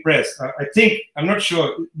right-wing press. I'm not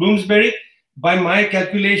sure. Bloomsbury, by my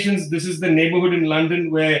calculations, this is the neighborhood in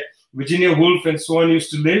London where Virginia Woolf and so on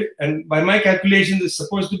used to live. And by my calculations, it's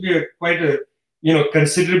supposed to be quite a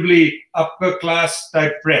considerably upper class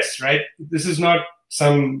type press, right? This is not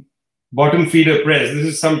some bottom feeder press. This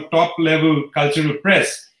is some top level cultural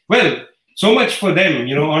press. Well, so much for them,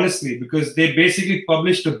 honestly, because they basically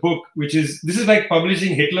published a book, this is like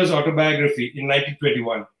publishing Hitler's autobiography in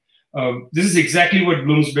 1921. This is exactly what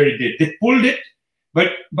Bloomsbury did. They pulled it.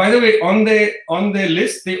 But by the way, on their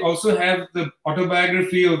list, they also have the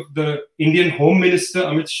autobiography of the Indian Home Minister,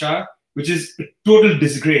 Amit Shah, which is a total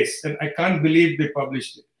disgrace. And I can't believe they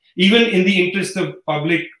published it, even in the interest of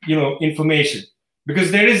public, information,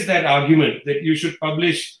 because there is that argument that you should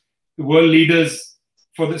publish world leaders'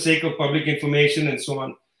 for the sake of public information and so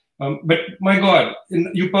on. But my God,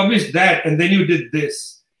 you published that and then you did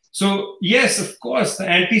this. So yes, of course, the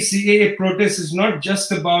anti-CAA protest is not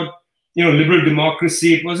just about, you know, liberal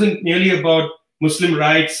democracy. It wasn't merely about Muslim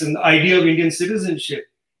rights and the idea of Indian citizenship.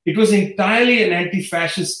 It was entirely an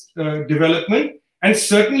anti-fascist development. And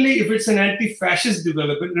certainly if it's an anti-fascist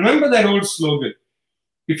development, remember that old slogan.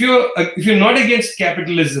 If you're not against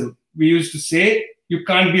capitalism, we used to say, you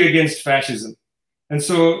can't be against fascism. And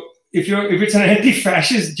so if it's an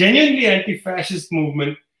anti-fascist, genuinely anti-fascist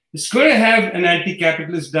movement, it's going to have an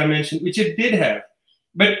anti-capitalist dimension, which it did have.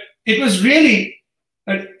 But it was really,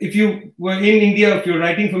 if you were in India, if you're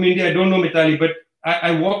writing from India, I don't know Mitali, but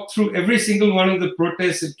I walked through every single one of the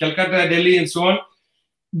protests in Calcutta, Delhi, and so on.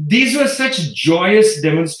 These were such joyous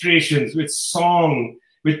demonstrations with song,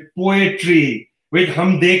 with poetry, with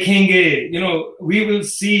Hum Dekhenge, you know, we will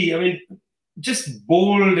see. I mean, just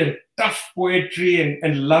bold and tough poetry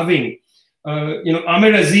and loving. You know,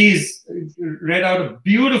 Amir Aziz read out a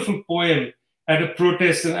beautiful poem at a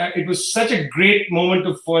protest, and it was such a great moment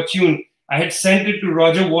of fortune. I had sent it to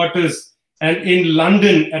Roger Waters, and in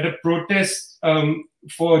London at a protest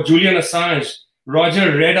for Julian Assange,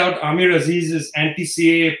 Roger read out Amir Aziz's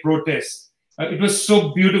anti-CAA protest. It was so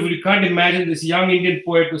beautiful. You can't imagine, this young Indian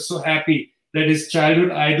poet was so happy that his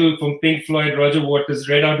childhood idol from Pink Floyd, Roger Waters,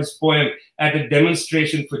 read out his poem at a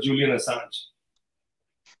demonstration for Julian Assange.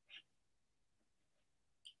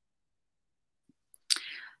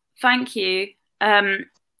 Thank you.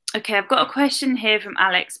 Okay, I've got a question here from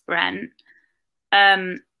Alex Brent.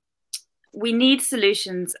 We need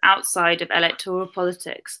solutions outside of electoral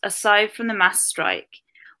politics, aside from the mass strike.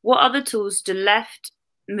 What other tools do left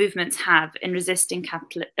movements have in resisting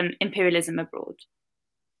imperialism abroad?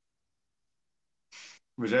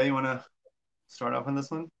 Vijay, you want to start off on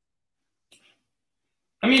this one?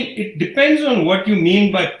 I mean, it depends on what you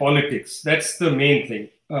mean by politics. That's the main thing.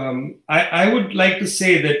 I would like to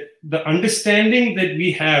say that the understanding that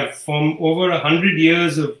we have from over 100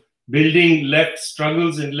 years of building left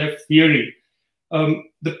struggles and left theory,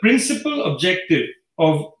 the principal objective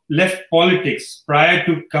of left politics prior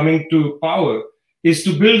to coming to power is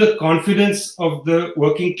to build the confidence of the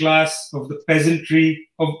working class, of the peasantry,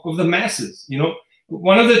 of the masses. You know,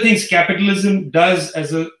 one of the things capitalism does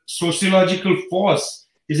as a sociological force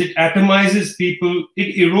is it atomizes people.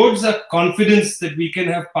 It erodes our confidence that we can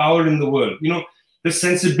have power in the world. You know, a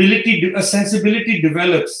sensibility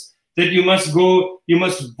develops that you must go, you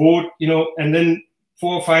must vote, you know, and then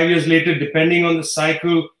 4 or 5 years later, depending on the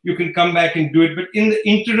cycle, you can come back and do it. But in the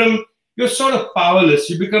interim, you're sort of powerless.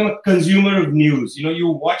 You become a consumer of news. You know, you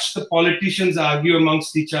watch the politicians argue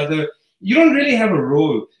amongst each other. You don't really have a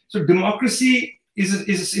role. So democracy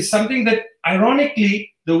is something that,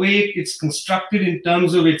 ironically, the way it's constructed in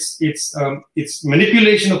terms of its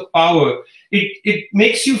manipulation of power, it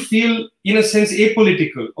makes you feel, in a sense,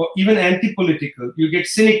 apolitical or even anti-political. You get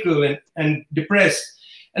cynical and depressed.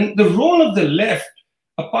 And the role of the left,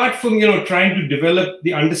 apart from, you know, trying to develop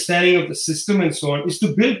the understanding of the system and so on, is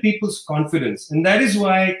to build people's confidence. And that is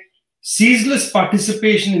why ceaseless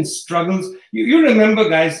participation in struggles. You remember,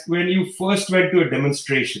 guys, when you first went to a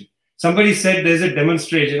demonstration, somebody said there's a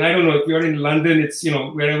demonstration. I don't know if you're in London, it's, you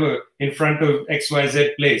know, wherever in front of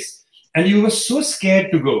XYZ place. And you were so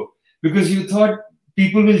scared to go because you thought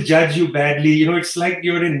people will judge you badly. You know, it's like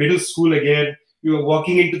you're in middle school again. You are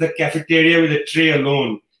walking into the cafeteria with a tray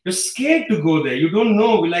alone. You're scared to go there. You don't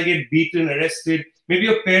know, will I get beaten, arrested? Maybe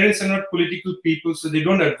your parents are not political people, so they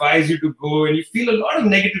don't advise you to go, and you feel a lot of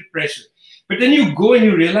negative pressure. But then you go and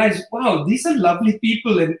you realize, wow, these are lovely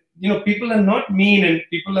people, and, you know, people are not mean and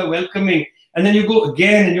people are welcoming. And then you go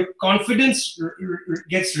again and your confidence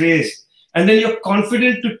gets raised. And then you're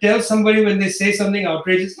confident to tell somebody when they say something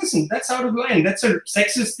outrageous, listen, that's out of line. That's a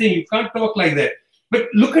sexist thing. You can't talk like that. But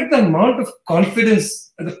look at the amount of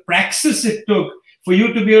confidence, the praxis it took for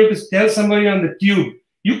you to be able to tell somebody on the tube,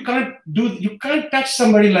 you can't touch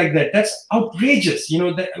somebody like that. That's outrageous. You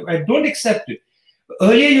know, I don't accept it.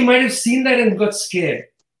 Earlier, you might have seen that and got scared.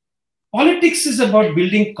 Politics is about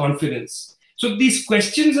building confidence. So these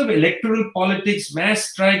questions of electoral politics,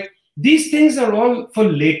 mass strike, these things are all for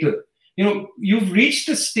later. You know, you've reached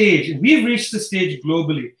a stage, and we've reached a stage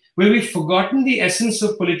globally where we've forgotten the essence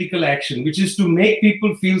of political action, which is to make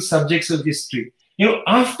people feel subjects of history. You know,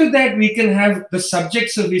 after that, we can have the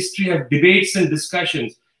subjects of history have debates and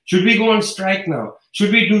discussions. Should we go on strike now?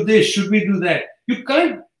 Should we do this? Should we do that? You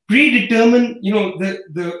can't predetermine, you know,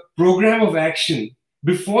 the program of action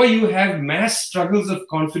before you have mass struggles of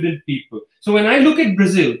confident people. So when I look at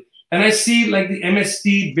Brazil, and I see like the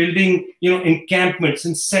MST building, encampments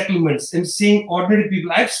and settlements and seeing ordinary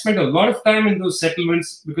people. I've spent a lot of time in those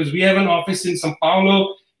settlements because we have an office in Sao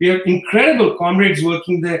Paulo. We have incredible comrades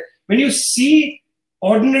working there. When you see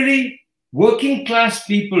ordinary working class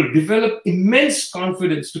people develop immense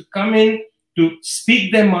confidence to come in, to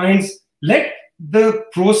speak their minds, let the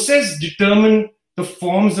process determine the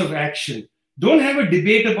forms of action. Don't have a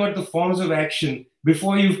debate about the forms of action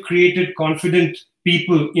before you've created confident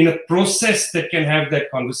people in a process that can have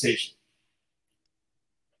that conversation.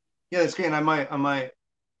 Yeah, that's great. And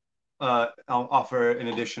I'll offer, in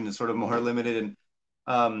addition to sort of more limited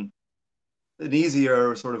and an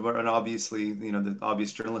easier sort of an obviously, the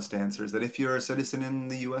obvious journalist answer is that if you're a citizen in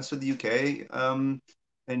the US or the UK,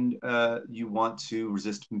 and you want to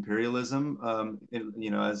resist imperialism,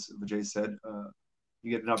 as Vijay said, you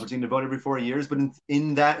get an opportunity to vote every 4 years, but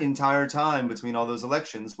in that entire time between all those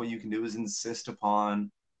elections, what you can do is insist upon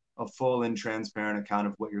a full and transparent account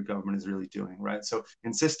of what your government is really doing, right? So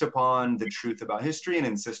insist upon the truth about history and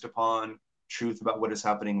insist upon truth about what is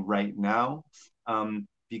happening right now,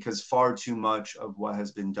 because far too much of what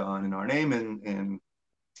has been done in our name in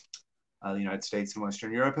the United States and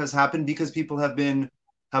Western Europe has happened because people have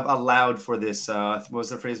allowed for this, what was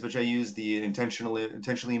the phrase which I used? The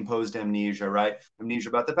intentionally imposed amnesia, right? Amnesia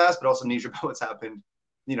about the past, but also amnesia about what's happened,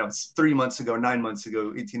 3 months ago, 9 months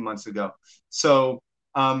ago, 18 months ago. So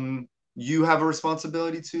you have a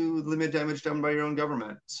responsibility to limit damage done by your own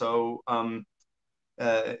government. So in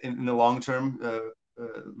the long term,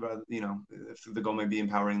 if the goal may be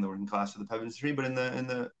empowering the working class or the peasantry, but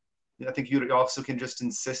I think you also can just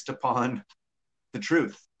insist upon the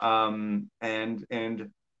truth, and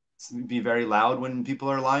be very loud when people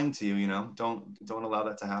are lying to you. Don't allow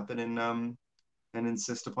that to happen, and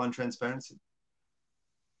insist upon transparency.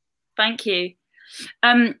 Thank you.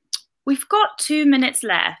 We've got 2 minutes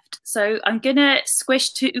left, so I'm gonna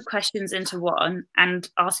squish 2 questions into one and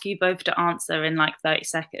ask you both to answer in like 30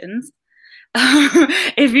 seconds,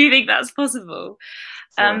 if you think that's possible.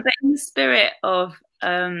 Sure. But in the spirit of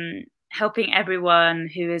helping everyone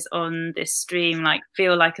who is on this stream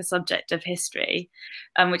feel like a subject of history,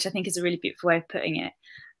 which I think is a really beautiful way of putting it.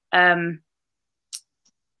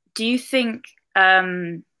 Do you think,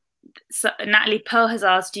 so Natalie Pearl has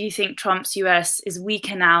asked, do you think Trump's US is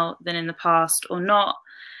weaker now than in the past or not?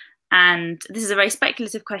 And this is a very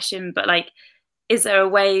speculative question, but is there a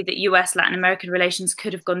way that US-Latin American relations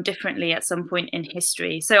could have gone differently at some point in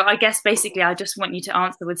history? So I guess basically I just want you to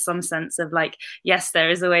answer with some sense of yes, there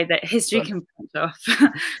is a way that history can branch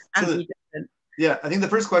off and be different. Yeah, I think the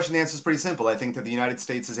first question, the answer is pretty simple. I think that the United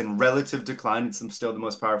States is in relative decline. It's still the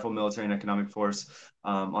most powerful military and economic force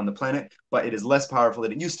on the planet, but it is less powerful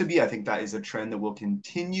than it used to be. I think that is a trend that will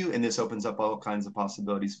continue, and this opens up all kinds of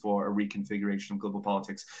possibilities for a reconfiguration of global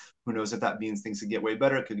politics. Who knows if that means things could get way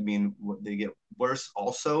better? It could mean they get worse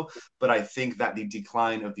also. But I think that the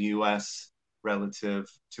decline of the US relative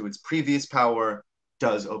to its previous power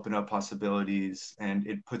does open up possibilities, and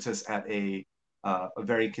it puts us at a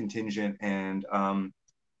very contingent and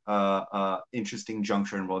interesting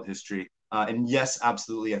juncture in world history. And yes,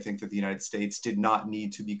 absolutely, I think that the United States did not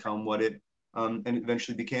need to become what it and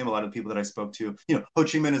eventually became. A lot of people that I spoke to, Ho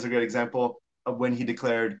Chi Minh is a great example of when he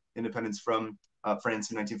declared independence from France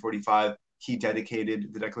in 1945. He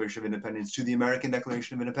dedicated the Declaration of Independence to the American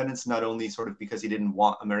Declaration of Independence, not only sort of because he didn't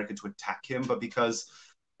want America to attack him, but because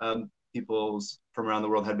peoples from around the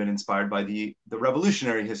world had been inspired by the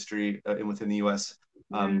revolutionary history within the U.S.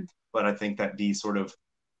 But I think that the sort of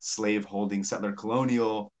slave-holding settler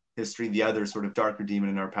colonial history, the other sort of darker demon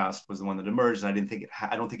in our past, was the one that emerged. And I don't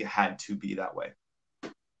think it had to be that way.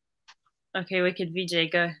 Okay, wicked.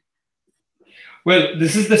 Vijay, go. Well,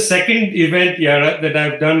 this is the second event, Yara, that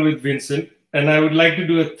I've done with Vincent, and I would like to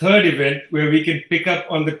do a third event where we can pick up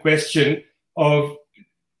on the question of,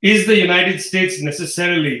 is the United States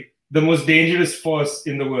necessarily the most dangerous force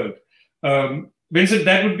in the world? Vincent,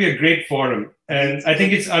 that would be a great forum. And I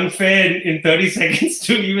think it's unfair in 30 seconds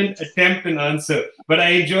to even attempt an answer. But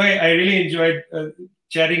I really enjoyed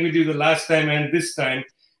chatting with you the last time and this time.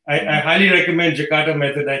 I highly recommend Jakarta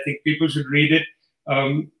Method. I think people should read it.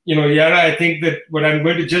 Yara, I think that what I'm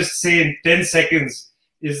going to just say in 10 seconds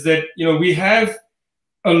is that, we have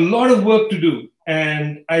a lot of work to do.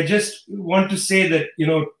 And I just want to say that,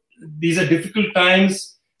 these are difficult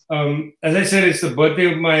times. As I said, it's the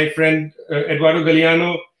birthday of my friend, Eduardo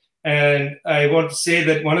Galeano. And I want to say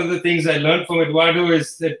that one of the things I learned from Eduardo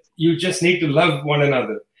is that you just need to love one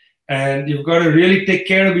another. And you've got to really take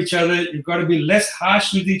care of each other. You've got to be less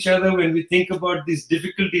harsh with each other when we think about these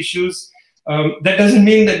difficult issues. That doesn't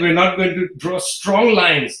mean that we're not going to draw strong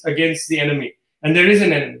lines against the enemy. And there is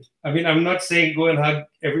an enemy. I mean, I'm not saying go and hug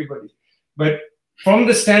everybody. But from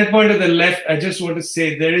the standpoint of the left, I just want to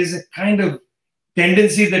say there is a kind of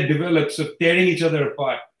tendency that develops of tearing each other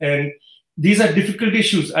apart. And these are difficult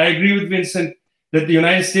issues. I agree with Vincent that the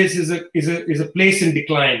United States is a place in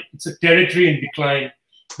decline. It's a territory in decline.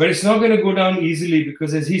 But it's not going to go down easily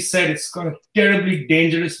because, as he said, it's got a terribly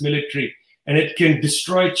dangerous military and it can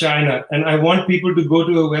destroy China. And I want people to go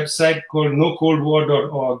to a website called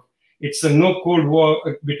nocoldwar.org. It's a no Cold War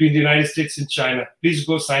between the United States and China. Please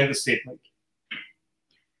go sign the statement.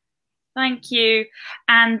 Thank you.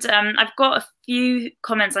 And I've got a few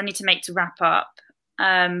comments I need to make to wrap up.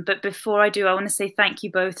 But before I do, I want to say thank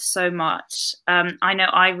you both so much. I know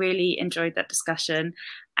I really enjoyed that discussion,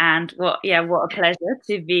 and what a pleasure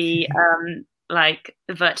to be like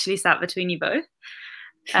virtually sat between you both.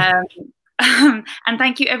 And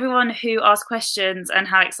thank you everyone who asked questions, and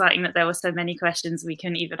how exciting that there were so many questions. We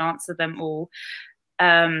couldn't even answer them all.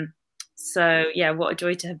 So yeah, what a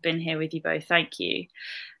joy to have been here with you both. Thank you.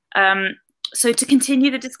 So to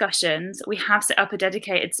continue the discussions, we have set up a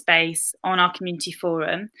dedicated space on our community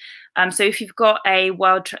forum. So if you've got a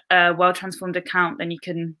World Transformed account, then you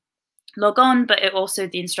can log on, but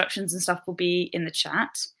the instructions and stuff will be in the chat.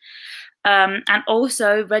 And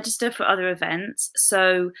also register for other events.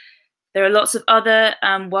 So there are lots of other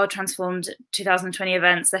World Transformed 2020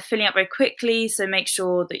 events. They're filling up very quickly, so make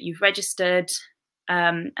sure that you've registered,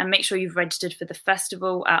 and make sure you've registered for the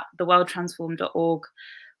festival at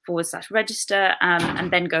theworldtransformed.org/register,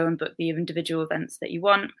 and then go and book the individual events that you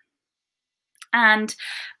want. And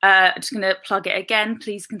I'm just going to plug it again.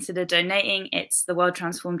 Please consider donating. It's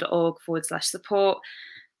theworldtransformed.org/support.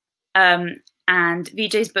 And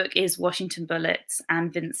Vijay's book is Washington Bullets,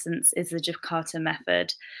 and Vincent's is the Jakarta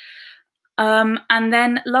Method. And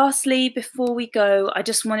then lastly, before we go, we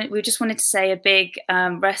just wanted to say a big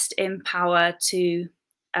rest in power to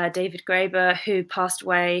David Graeber, who passed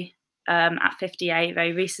away at 58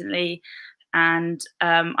 very recently. And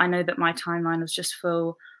I know that my timeline was just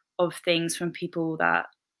full of things from people that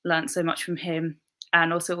learned so much from him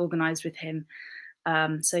and also organized with him.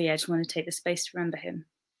 So yeah, I just want to take the space to remember him.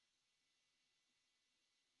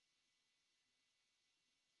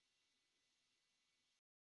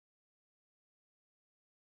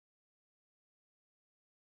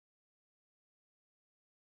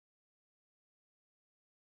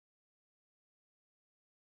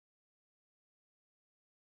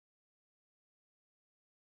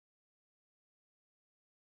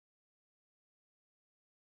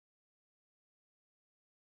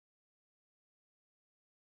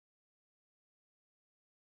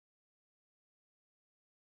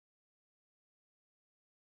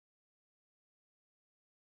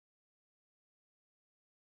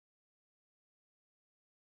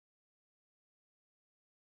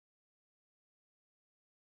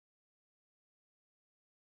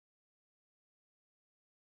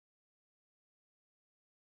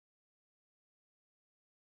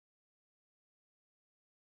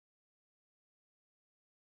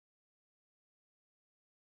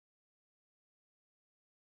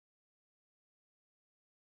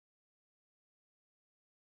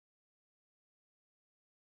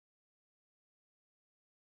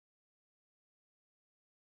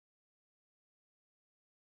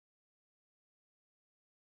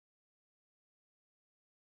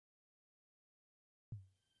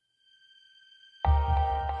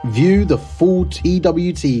 View the full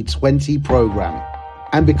TWT20 program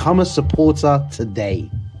and become a supporter today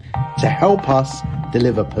to help us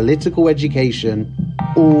deliver political education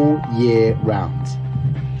all year round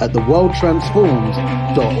at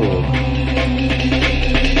theworldtransformed.org.